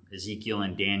Ezekiel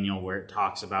and Daniel, where it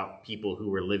talks about people who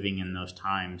were living in those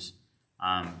times.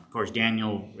 Of course,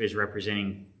 Daniel is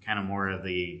representing kind of more of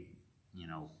the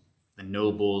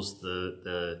nobles,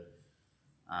 the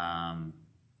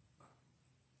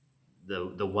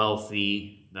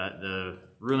wealthy, the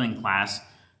ruling class.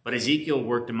 But Ezekiel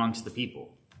worked amongst the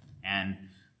people, and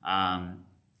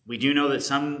we do know that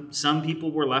some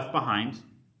people were left behind.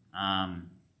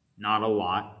 Not a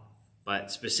lot,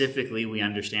 but specifically we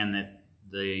understand that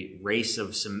the race of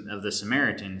the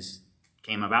Samaritans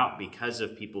came about because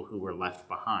of people who were left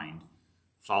behind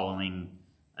following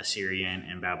Assyrian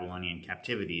and Babylonian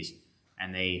captivities,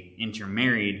 and they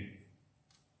intermarried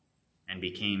and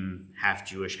became half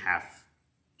Jewish, half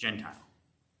Gentile,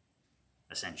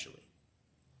 essentially.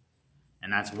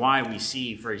 And that's why we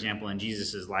see, for example, in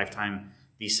Jesus' lifetime,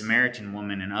 the Samaritan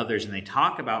woman and others, and they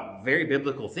talk about very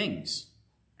biblical things.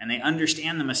 And they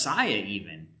understand the Messiah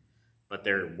even, but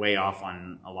they're way off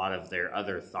on a lot of their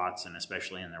other thoughts, and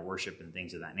especially in their worship and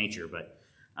things of that nature. But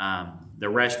the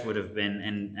rest would have been,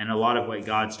 and a lot of what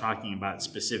God's talking about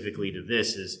specifically to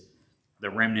this is the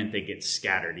remnant that gets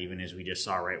scattered, even as we just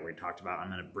saw, right, where he talked about,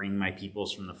 I'm going to bring my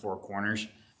peoples from the four corners.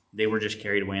 They were just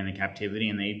carried away in the captivity,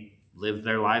 and they lived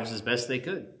their lives as best they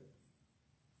could.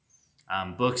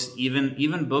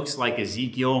 Even books like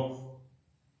Ezekiel,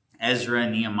 Ezra,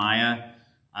 Nehemiah,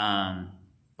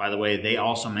 by the way, they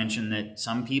also mention that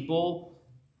some people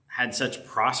had such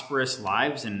prosperous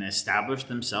lives and established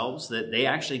themselves that they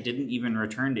actually didn't even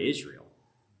return to Israel.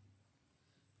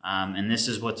 And this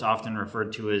is what's often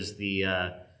referred to as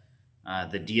the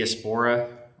diaspora,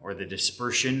 or the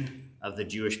dispersion of the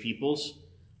Jewish peoples,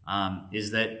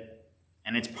 is that,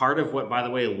 and it's part of what, by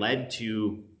the way, led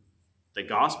to the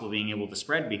gospel being able to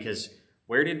spread, because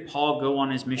where did Paul go on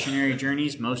his missionary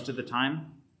journeys most of the time?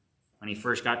 When he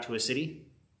first got to a city?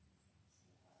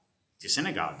 To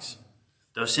synagogues.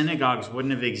 Those synagogues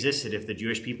wouldn't have existed if the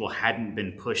Jewish people hadn't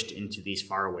been pushed into these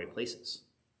faraway places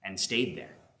and stayed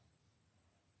there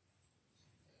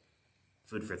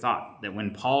food for thought. That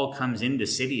when Paul comes into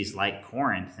cities like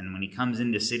Corinth, and when he comes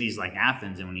into cities like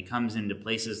Athens, and when he comes into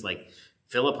places like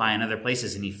Philippi and other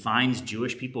places, and he finds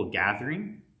Jewish people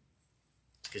gathering,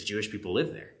 it's because Jewish people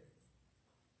live there.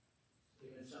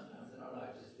 Even sometimes in our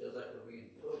lives, it feels like we're being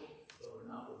pushed, but we're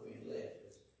not, we're being led.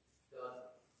 God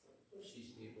pushed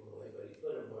these people away, but he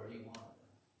put them where he wanted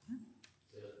them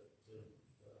to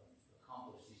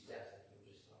accomplish these tasks that we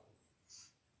were just talking about.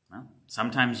 Well,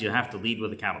 sometimes you have to lead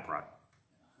with a cattle prod.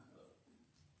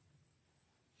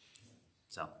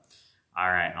 So, all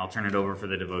right, I'll turn it over for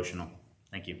the devotional.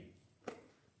 Thank you.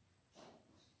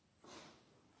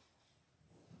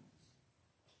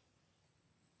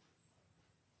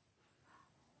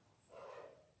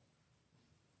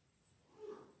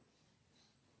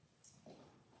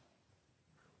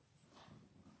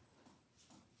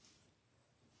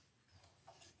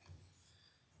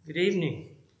 Good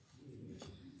evening.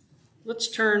 Let's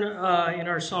turn in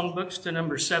our songbooks to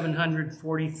number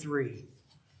 743.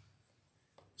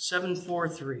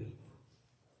 743.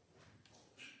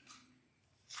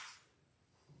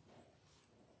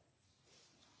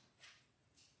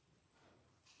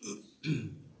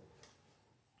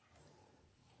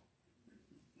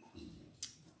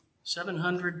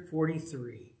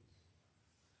 $743.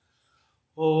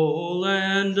 O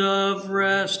land of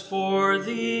rest, for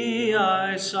thee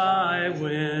I sigh.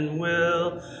 When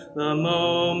will the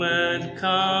moment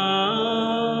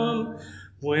come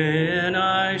when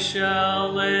I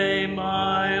shall lay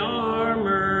my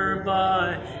armor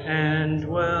by and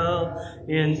dwell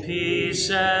in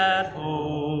peace at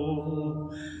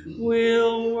home?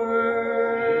 We'll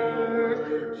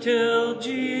work till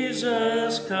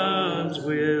Jesus comes.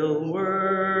 We'll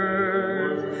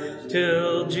work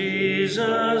till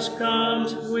Jesus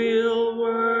comes. We'll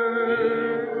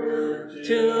work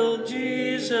till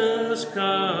Jesus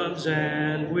comes,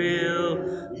 and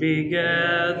we'll be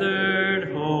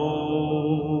gathered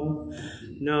home.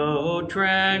 No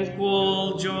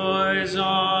tranquil joys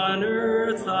on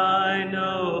earth I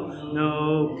know,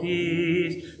 no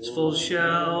peaceful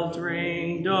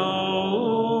sheltering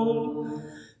dome.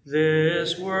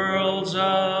 This world's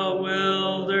a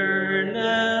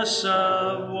wilderness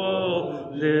of woe.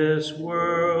 This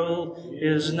world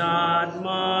is not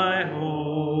my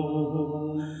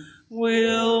home.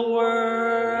 We'll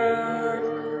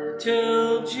work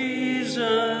till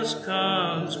Jesus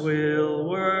comes. We'll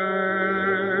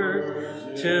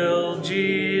work till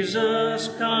Jesus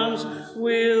comes.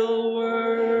 We'll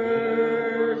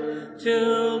work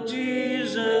till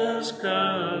Jesus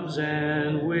comes,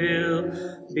 and we'll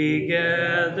be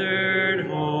gathered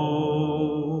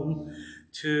home.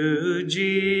 To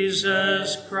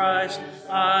Jesus Christ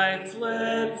I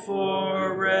fled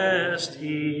for rest.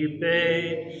 He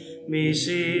bade me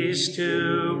cease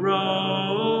to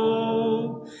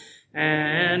roam,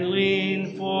 and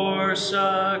lean for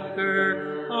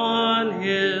succor on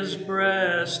his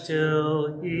breast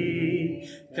till he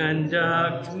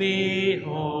conduct me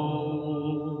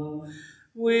home.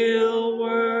 We'll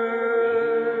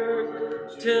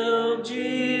work till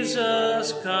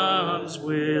Jesus comes.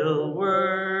 We'll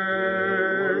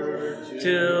work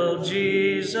till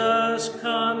Jesus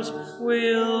comes.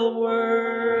 We'll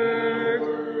work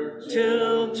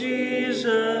till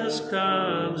Jesus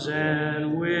comes,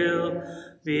 and we'll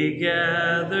be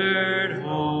gathered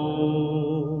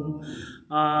home.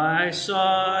 I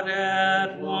sought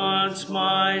at once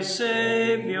my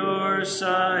Savior's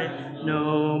sight.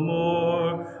 No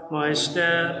more my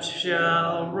steps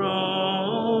shall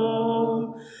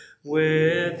roam.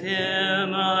 With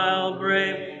him I'll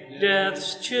brave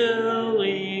death's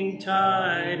chilling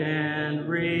tide and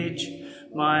reach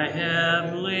my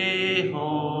heavenly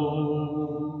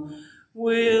home.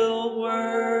 We'll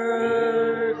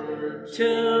work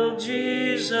till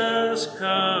Jesus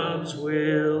comes.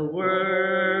 We'll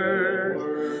work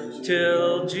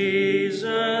till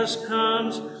Jesus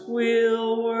comes.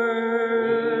 We'll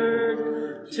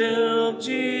work till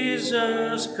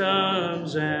Jesus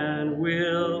comes, and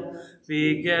we'll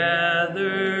be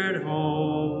gathered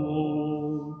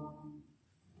home.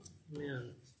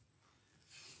 Amen.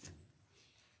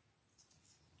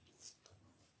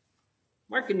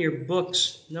 Mark in your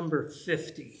books, number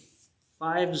 50,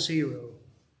 50,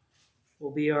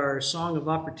 will be our song of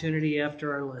opportunity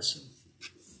after our lesson.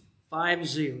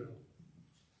 50.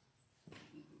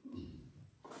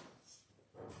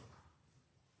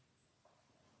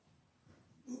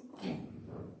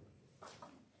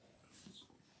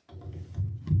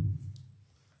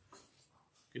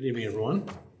 Good evening, everyone.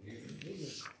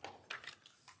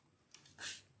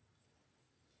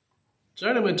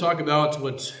 Tonight I'm going to talk about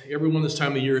what everyone this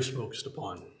time of year is focused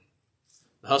upon.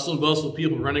 The hustle and bustle of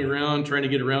people running around, trying to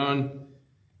get around,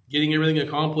 getting everything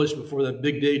accomplished before that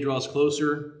big day draws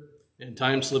closer and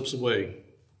time slips away.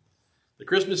 The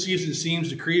Christmas season seems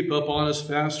to creep up on us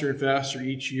faster and faster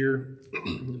each year.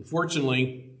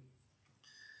 Unfortunately,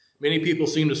 many people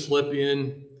seem to slip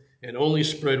in and only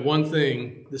spread one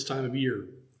thing this time of year.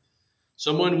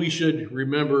 Someone we should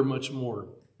remember much more.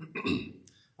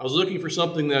 I was looking for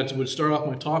something that would start off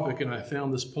my topic, and I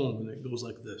found this poem, and it goes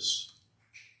like this.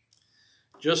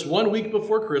 Just 1 week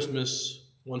before Christmas,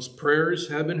 once prayers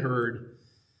had been heard,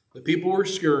 the people were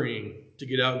scurrying to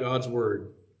get out God's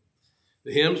word.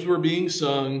 The hymns were being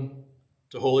sung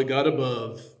to Holy God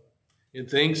above, in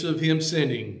thanks of him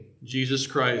sending Jesus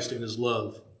Christ and his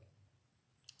love.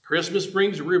 Christmas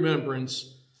brings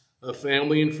remembrance of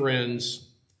family and friends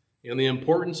and the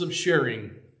importance of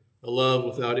sharing a love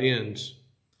without end.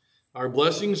 Our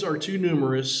blessings are too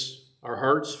numerous, our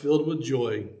hearts filled with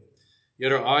joy,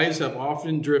 yet our eyes have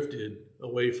often drifted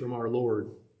away from our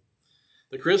Lord.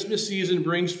 The Christmas season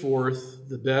brings forth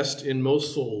the best in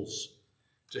most souls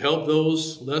to help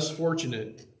those less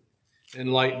fortunate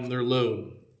and lighten their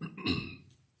load.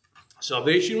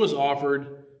 Salvation was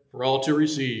offered for all to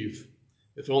receive,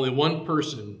 if only one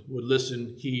person would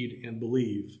listen, heed, and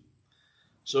believe.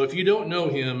 So if you don't know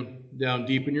him down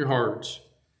deep in your heart,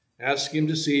 ask him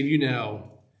to save you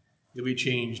now. You'll be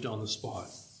changed on the spot.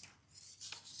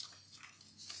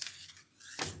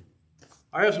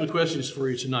 I have some questions for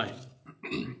you tonight.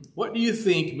 What do you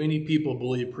think many people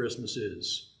believe Christmas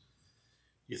is?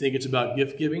 You think it's about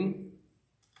gift giving,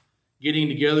 getting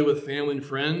together with family and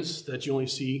friends that you only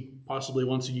see possibly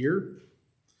once a year,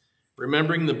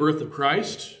 remembering the birth of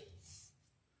Christ,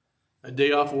 a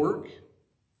day off work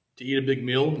to eat a big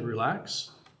meal and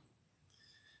relax,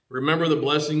 remember the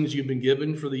blessings you've been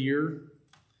given for the year?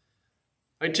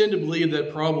 I tend to believe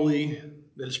that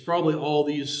it's probably all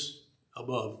these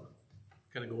above.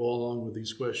 Kind of go along with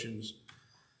these questions.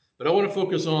 But I want to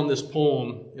focus on this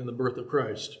poem in the birth of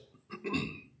Christ.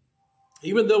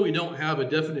 Even though we don't have a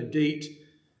definite date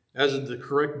as of the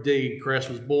correct day Christ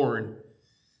was born,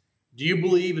 do you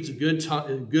believe it's good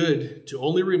to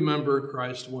only remember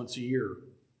Christ once a year?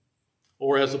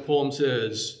 Or as the poem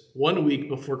says, 1 week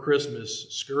before Christmas,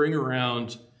 scurrying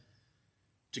around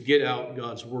to get out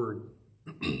God's word.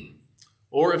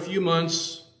 Or a few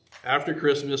months after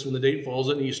Christmas when the date falls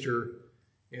on Easter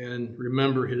and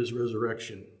remember his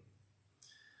resurrection.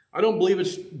 I don't believe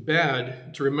it's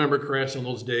bad to remember Christ on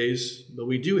those days, but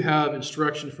we do have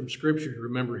instruction from Scripture to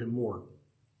remember him more.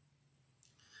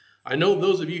 I know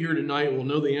those of you here tonight will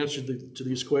know the answer to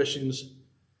these questions,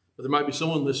 but there might be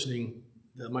someone listening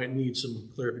that might need some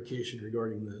clarification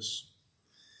regarding this.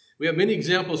 We have many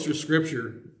examples through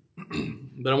Scripture,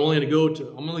 but I'm only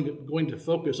going to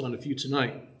focus on a few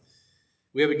tonight.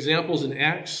 We have examples in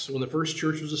Acts when the first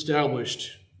church was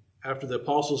established after the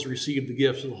apostles received the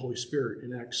gifts of the Holy Spirit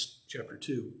in Acts chapter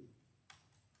 2.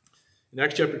 In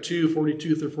Acts chapter 2,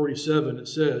 42 through 47, it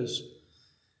says,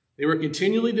 they were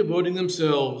continually devoting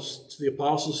themselves to the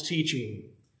apostles' teaching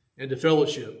and to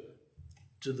fellowship,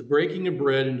 to the breaking of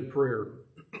bread and to prayer.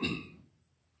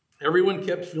 Everyone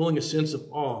kept feeling a sense of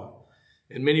awe,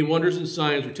 and many wonders and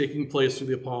signs were taking place through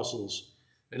the apostles.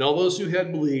 And all those who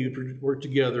had believed were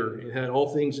together and had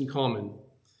all things in common.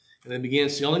 And they began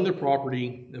selling their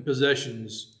property and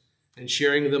possessions and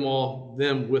sharing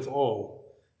them with all,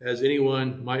 as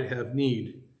anyone might have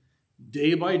need.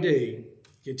 Day by day,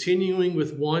 continuing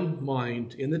with one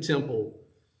mind in the temple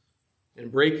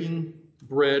and breaking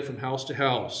bread from house to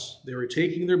house, they were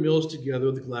taking their meals together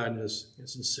with gladness and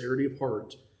sincerity of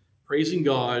heart, praising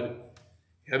God,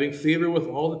 having favor with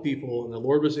all the people, and the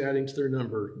Lord was adding to their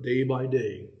number day by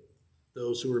day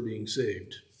those who were being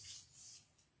saved.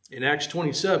 In Acts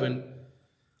 27,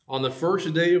 on the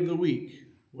first day of the week,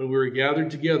 when we were gathered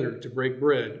together to break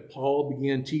bread, Paul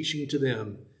began teaching to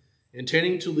them,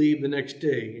 intending to leave the next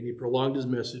day, and he prolonged his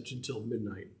message until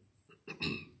midnight.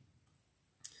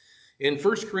 In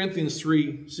 1 Corinthians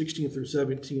 3, 16 through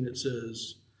 17, it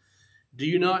says, do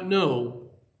you not know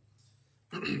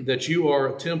that you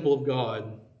are a temple of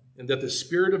God, and that the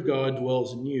Spirit of God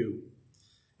dwells in you?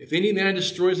 If any man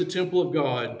destroys the temple of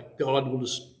God, God will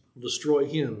destroy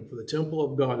him, for the temple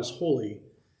of God is holy,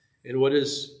 and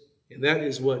that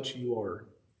is what you are.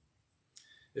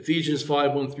 Ephesians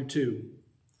 5, 1 through 2.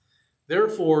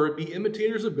 Therefore, be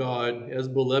imitators of God as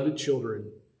beloved children,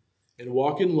 and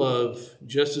walk in love,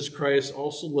 just as Christ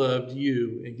also loved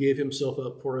you and gave himself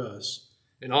up for us,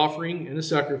 an offering and a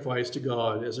sacrifice to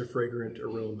God as a fragrant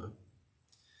aroma.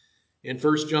 In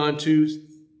 1 John 2,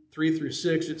 3 through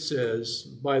 6, it says,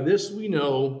 by this we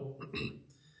know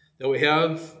that we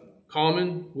have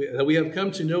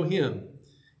come to know him,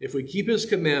 if we keep his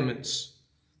commandments.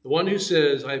 The one who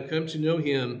says, I have come to know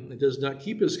him, and does not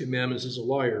keep his commandments is a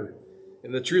liar,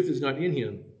 and the truth is not in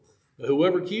him. But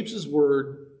whoever keeps his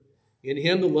word, in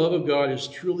him the love of God has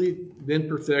truly been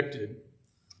perfected.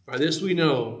 By this we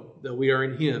know that we are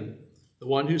in him. The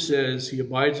one who says he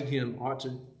abides in him ought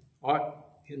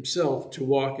himself to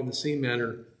walk in the same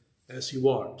manner as he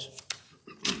walked.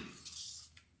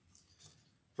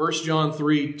 1 John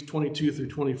 3, 22 through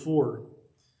 24.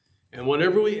 And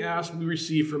whatever we ask, we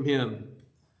receive from him,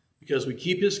 because we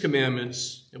keep his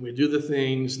commandments and we do the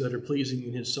things that are pleasing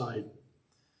in his sight.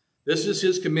 This is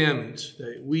his commandment,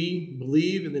 that we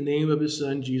believe in the name of his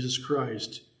Son, Jesus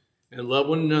Christ, and love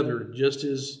one another just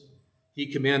as he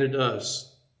commanded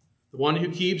us. The one who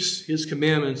keeps his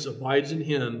commandments abides in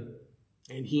him,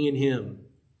 and he in him.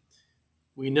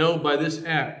 We know by this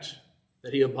act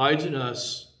that he abides in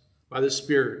us by the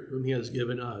Spirit whom he has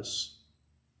given us.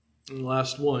 And the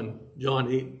last one,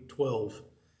 John 8, 12.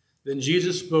 Then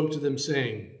Jesus spoke to them,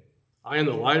 saying, I am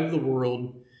the light of the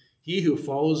world. He who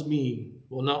follows me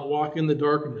will not walk in the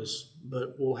darkness,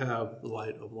 but will have the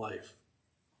light of life.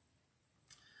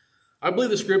 I believe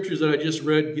the scriptures that I just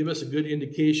read give us a good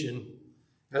indication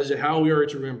as to how we are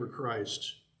to remember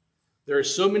Christ. There are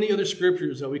so many other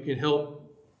scriptures that we can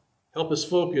help us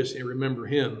focus and remember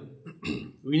him.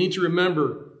 We need to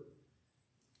remember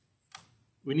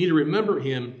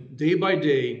him day by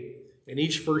day and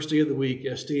each first day of the week,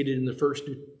 as stated in the first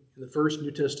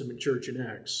New Testament church in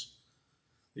Acts.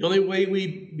 The only way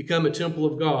we become a temple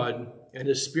of God and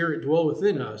his Spirit dwell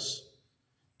within us,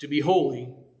 to be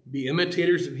holy, be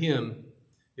imitators of him,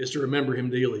 is to remember him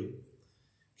daily.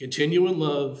 Continue in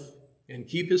love and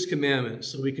keep his commandments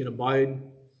so he can abide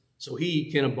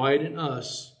in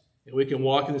us, and we can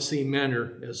walk in the same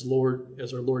manner as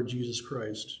our Lord Jesus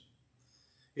Christ.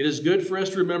 It is good for us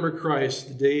to remember Christ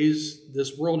the days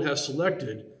this world has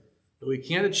selected, but we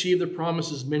can't achieve the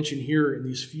promises mentioned here in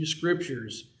these few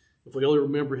scriptures if we only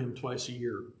remember him twice a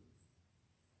year.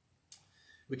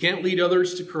 We can't lead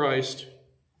others to Christ,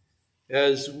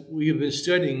 as we have been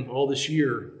studying all this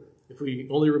year, if we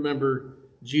only remember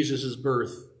Jesus'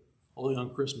 birth only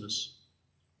on Christmas.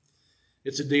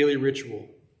 It's a daily ritual.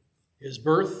 His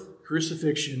birth,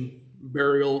 crucifixion,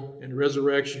 burial, and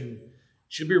resurrection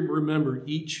should be remembered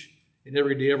each and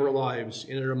every day of our lives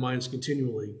and in our minds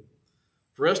continually.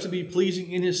 For us to be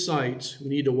pleasing in his sight, we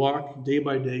need to walk day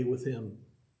by day with him,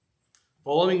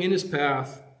 following in his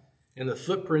path and the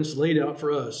footprints laid out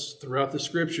for us throughout the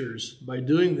scriptures. By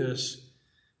doing this,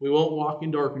 we won't walk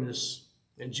in darkness,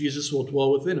 and Jesus will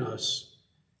dwell within us,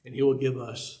 and he will give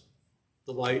us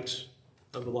the light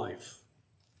of life.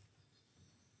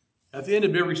 At the end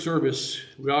of every service,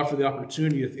 we offer the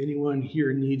opportunity, if anyone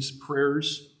here needs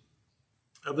prayers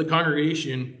of the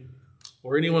congregation,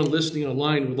 or anyone listening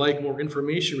online would like more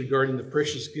information regarding the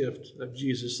precious gift that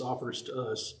Jesus offers to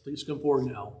us, please come forward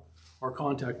now or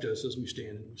contact us as we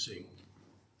stand and we sing.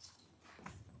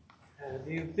 Have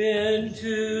you been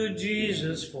to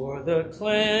Jesus for the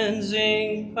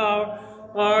cleansing power?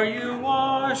 Are you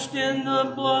washed in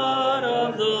the blood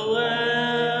of the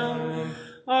Lamb?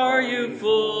 Are you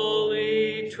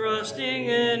fully trusting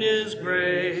in his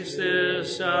grace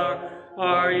this hour?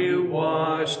 Are you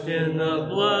washed in the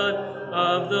blood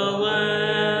of the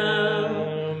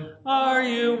Lamb? Are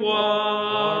you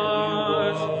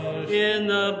washed in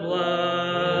the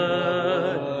blood,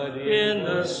 in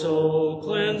the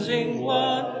soul-cleansing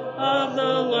blood of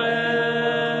the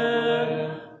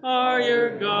Lamb? Are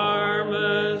your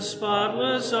garments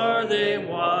spotless? Are they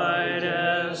white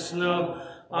as snow?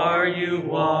 Are you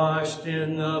washed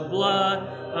in the blood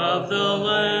of the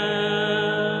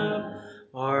Lamb?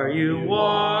 Are you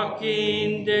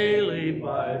walking daily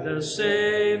by the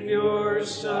Savior's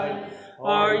side?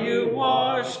 Are you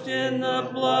washed in the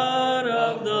blood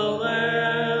of the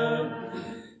Lamb?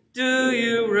 Do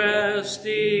you rest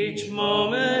each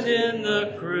moment in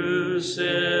the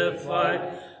crucified?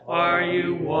 Are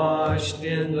you washed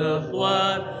in the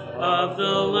blood of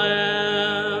the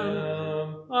Lamb?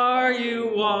 Are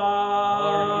you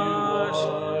washed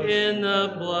in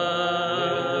the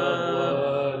blood,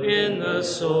 in the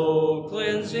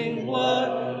soul-cleansing blood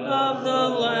of the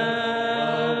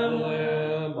Lamb?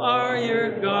 Are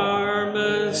your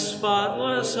garments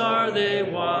spotless? Are they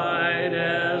white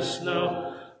as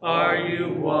snow? Are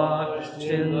you washed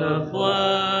in the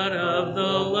blood of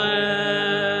the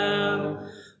Lamb?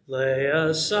 Lay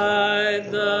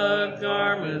aside the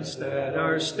garments that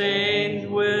are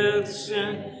stained with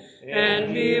sin,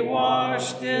 and be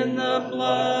washed in the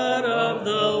blood of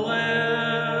the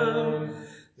Lamb.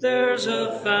 There's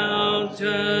a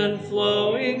fountain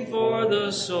flowing for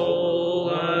the soul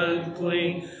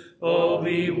unclean. Oh,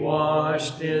 be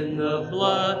washed in the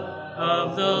blood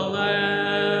of the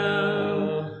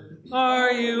Lamb.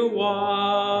 Are you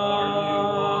washed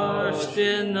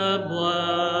in the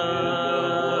blood,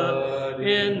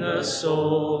 in the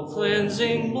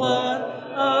soul-cleansing blood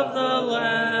of the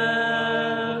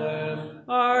Lamb?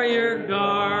 Are your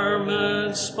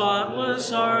garments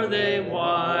spotless? Are they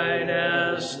white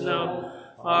as snow?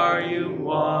 Are you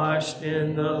washed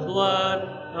in the blood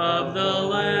of the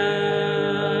Lamb?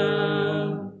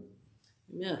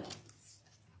 Amen.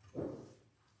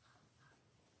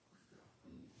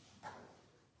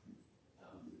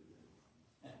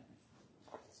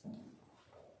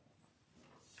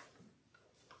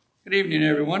 Good evening,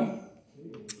 everyone.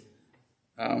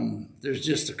 There's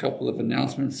just a couple of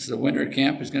announcements. The winter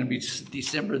camp is going to be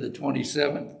December the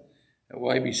 27th at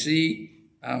YBC.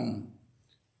 Of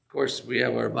course, we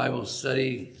have our Bible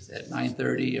study at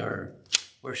 9:30, our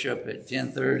worship at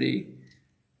 10:30,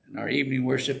 and our evening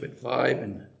worship at 5.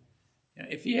 And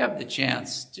if you have the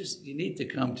chance, you need to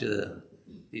come to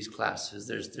these classes.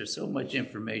 There's so much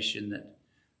information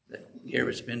that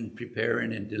Garrett's been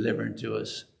preparing and delivering to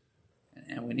us,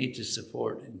 and we need to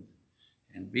support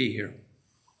and be here.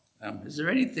 Is there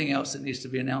anything else that needs to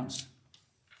be announced?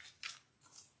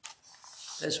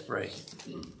 Let's pray.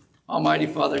 Almighty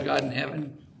Father God in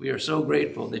heaven, we are so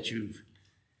grateful that you've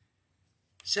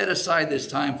set aside this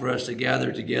time for us to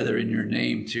gather together in your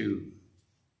name to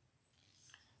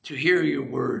hear your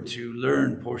word, to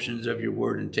learn portions of your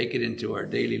word and take it into our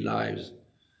daily lives.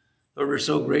 Lord, we're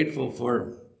so grateful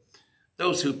for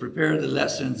those who prepare the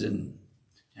lessons and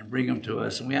bring them to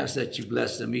us. And we ask that you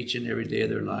bless them each and every day of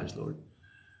their lives, Lord.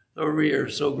 Lord, we are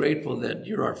so grateful that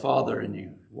you're our Father and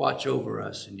you watch over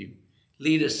us and you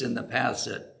lead us in the paths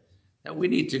that we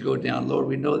need to go down. Lord,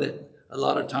 we know that a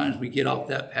lot of times we get off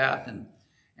that path, and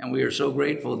we are so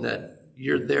grateful that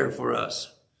you're there for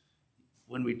us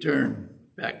when we turn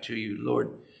back to you.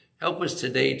 Lord, help us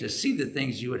today to see the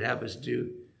things you would have us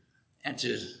do and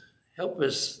to help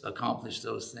us accomplish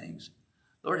those things.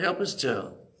 Lord, help us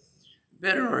to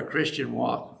better our Christian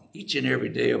walk each and every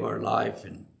day of our life,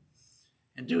 and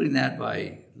doing that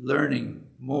by learning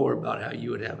more about how you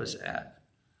would have us act.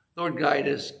 Lord, guide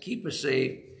us, keep us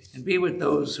safe, and be with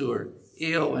those who are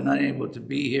ill and unable to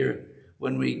be here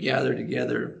when we gather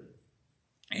together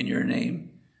in your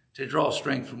name to draw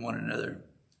strength from one another.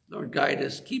 Lord, guide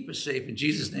us, keep us safe. In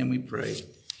Jesus' name we pray.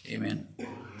 Amen.